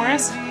question for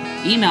us?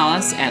 Email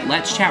us at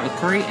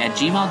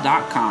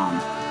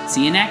let'schatwithcurry@gmail.com.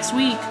 See you next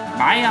week.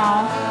 Bye,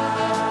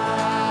 y'all.